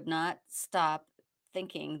who would not stop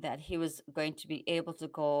thinking that he was going to be able to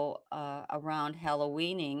go around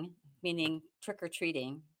Halloweening, meaning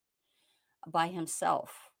trick-or-treating, by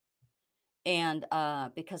himself. And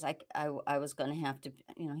because I was going to have to,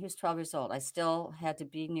 he was 12 years old. I still had to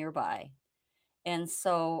be nearby. And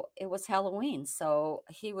so it was Halloween. So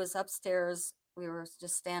he was upstairs. We were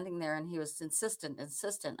just standing there, and he was insistent.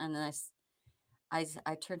 And then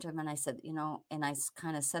I turned to him and I said, and I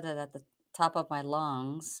kind of said it at the top of my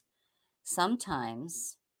lungs,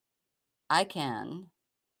 "Sometimes I can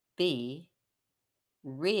be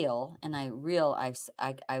real." And I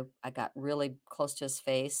got really close to his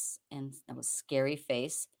face, and it was scary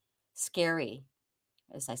face, scary,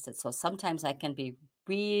 as I said. So sometimes I can be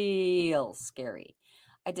real scary.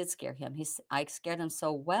 I did scare him. I scared him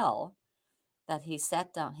so well that he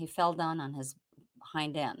sat down. He fell down on his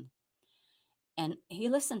hind end, and he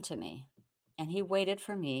listened to me, and he waited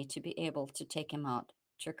for me to be able to take him out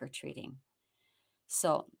trick-or-treating.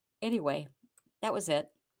 So anyway, that was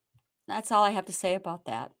it. That's all I have to say about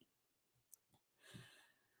that.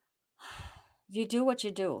 You do what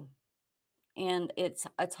you do. And it's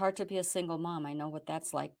hard to be a single mom. I know what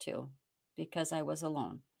that's like too, because I was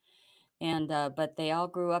alone. And but they all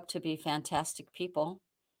grew up to be fantastic people.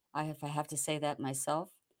 I have to say that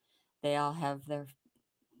myself. They all have their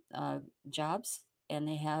jobs, and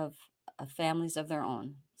they have families of their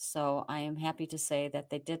own. So I am happy to say that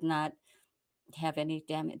they did not have any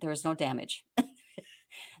damage. There was no damage.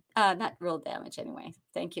 Not real damage anyway.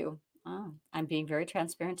 Thank you. Oh, I'm being very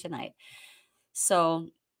transparent tonight. So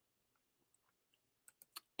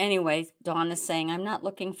anyway, Dawn is saying, I'm not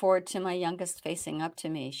looking forward to my youngest facing up to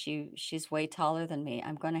me. She's way taller than me.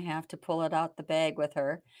 I'm going to have to pull it out the bag with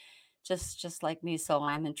her, just like me. So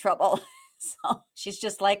I'm in trouble. So she's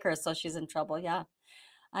just like her. So she's in trouble. Yeah,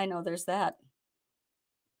 I know there's that.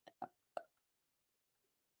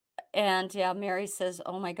 And yeah, Mary says,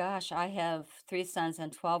 oh my gosh, I have 3 sons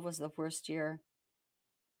and 12 was the worst year.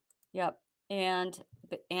 Yep. And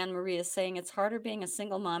Anne Marie is saying it's harder being a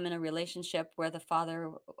single mom in a relationship where the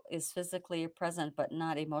father is physically present but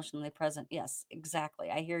not emotionally present. Yes, exactly.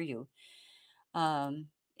 I hear you.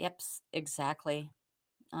 Yep, exactly.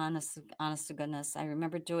 Honest to goodness. I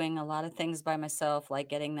remember doing a lot of things by myself, like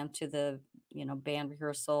getting them to the, band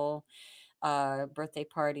rehearsal, birthday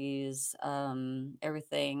parties,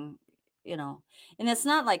 everything, and it's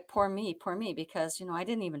not like poor me, because, I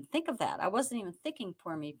didn't even think of that. I wasn't even thinking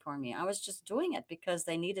poor me. I was just doing it because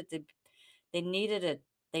they needed a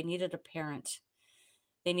parent.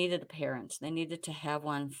 They needed a parent. They needed to have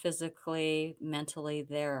one physically, mentally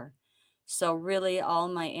there. So really all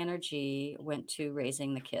my energy went to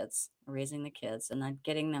raising the kids and then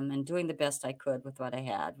getting them and doing the best I could with what I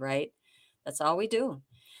had, right? That's all we do.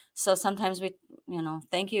 So sometimes we,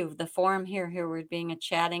 thank you. The forum here we're being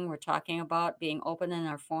chatting. We're talking about being open in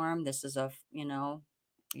our forum. This is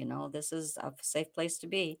this is a safe place to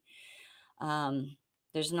be. I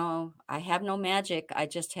have no magic. I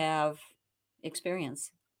just have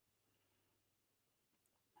experience.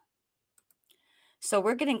 So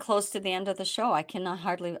we're getting close to the end of the show. I can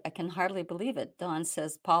hardly believe it. Dawn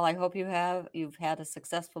says, Paul, I hope you've had a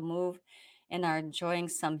successful move and are enjoying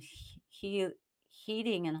some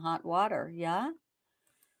heating and hot water. Yeah.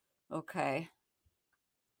 Okay.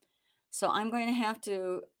 So I'm going to have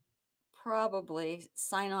to probably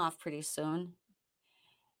sign off pretty soon.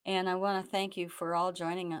 And I want to thank you for all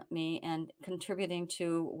joining me and contributing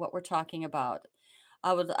to what we're talking about.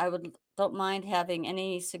 I don't mind having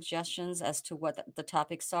any suggestions as to what the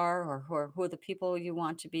topics are or who the people you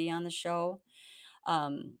want to be on the show.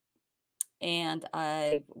 And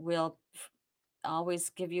I will always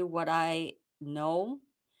give you what I know.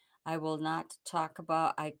 I cannot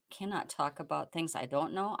talk about things I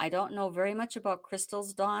don't know. I don't know very much about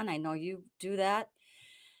crystals, Dawn. I know you do that.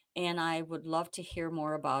 And I would love to hear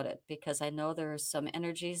more about it because I know there are some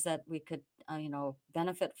energies that we could,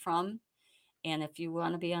 benefit from. And if you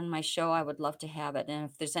want to be on my show, I would love to have it. And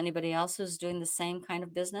if there's anybody else who's doing the same kind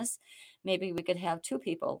of business, maybe we could have 2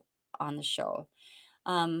 people on the show.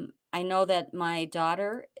 I know that my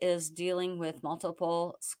daughter is dealing with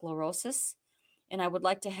multiple sclerosis, and I would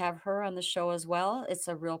like to have her on the show as well. It's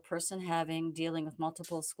a real person dealing with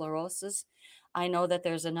multiple sclerosis. I know that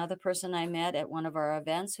there's another person I met at one of our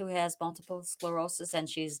events who has multiple sclerosis, and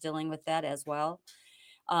she's dealing with that as well.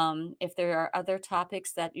 If there are other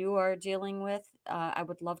topics that you are dealing with, I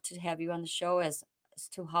would love to have you on the show as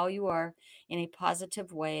to how you are in a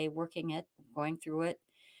positive way working it, going through it,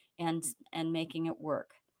 and making it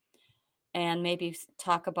work. And maybe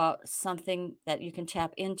talk about something that you can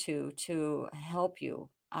tap into to help you.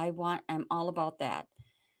 I'm all about that.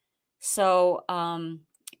 So, and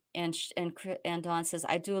Dawn says,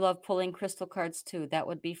 I do love pulling crystal cards too. That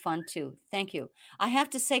would be fun too. Thank you. I have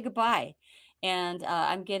to say goodbye. And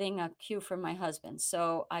I'm getting a cue from my husband.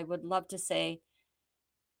 So I would love to say,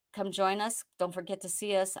 come join us. Don't forget to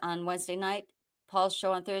see us on Wednesday night, Paul's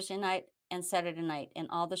show on Thursday night, and Saturday night, and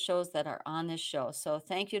all the shows that are on this show. So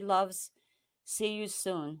thank you, loves. See you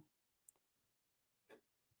soon.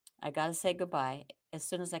 I got to say goodbye as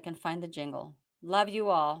soon as I can find the jingle. Love you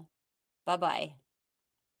all. Bye-bye.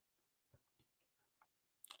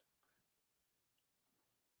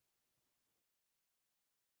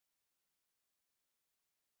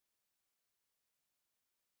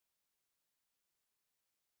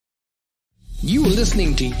 You are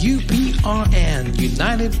listening to UPRN,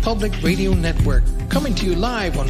 United Public Radio Network, coming to you live on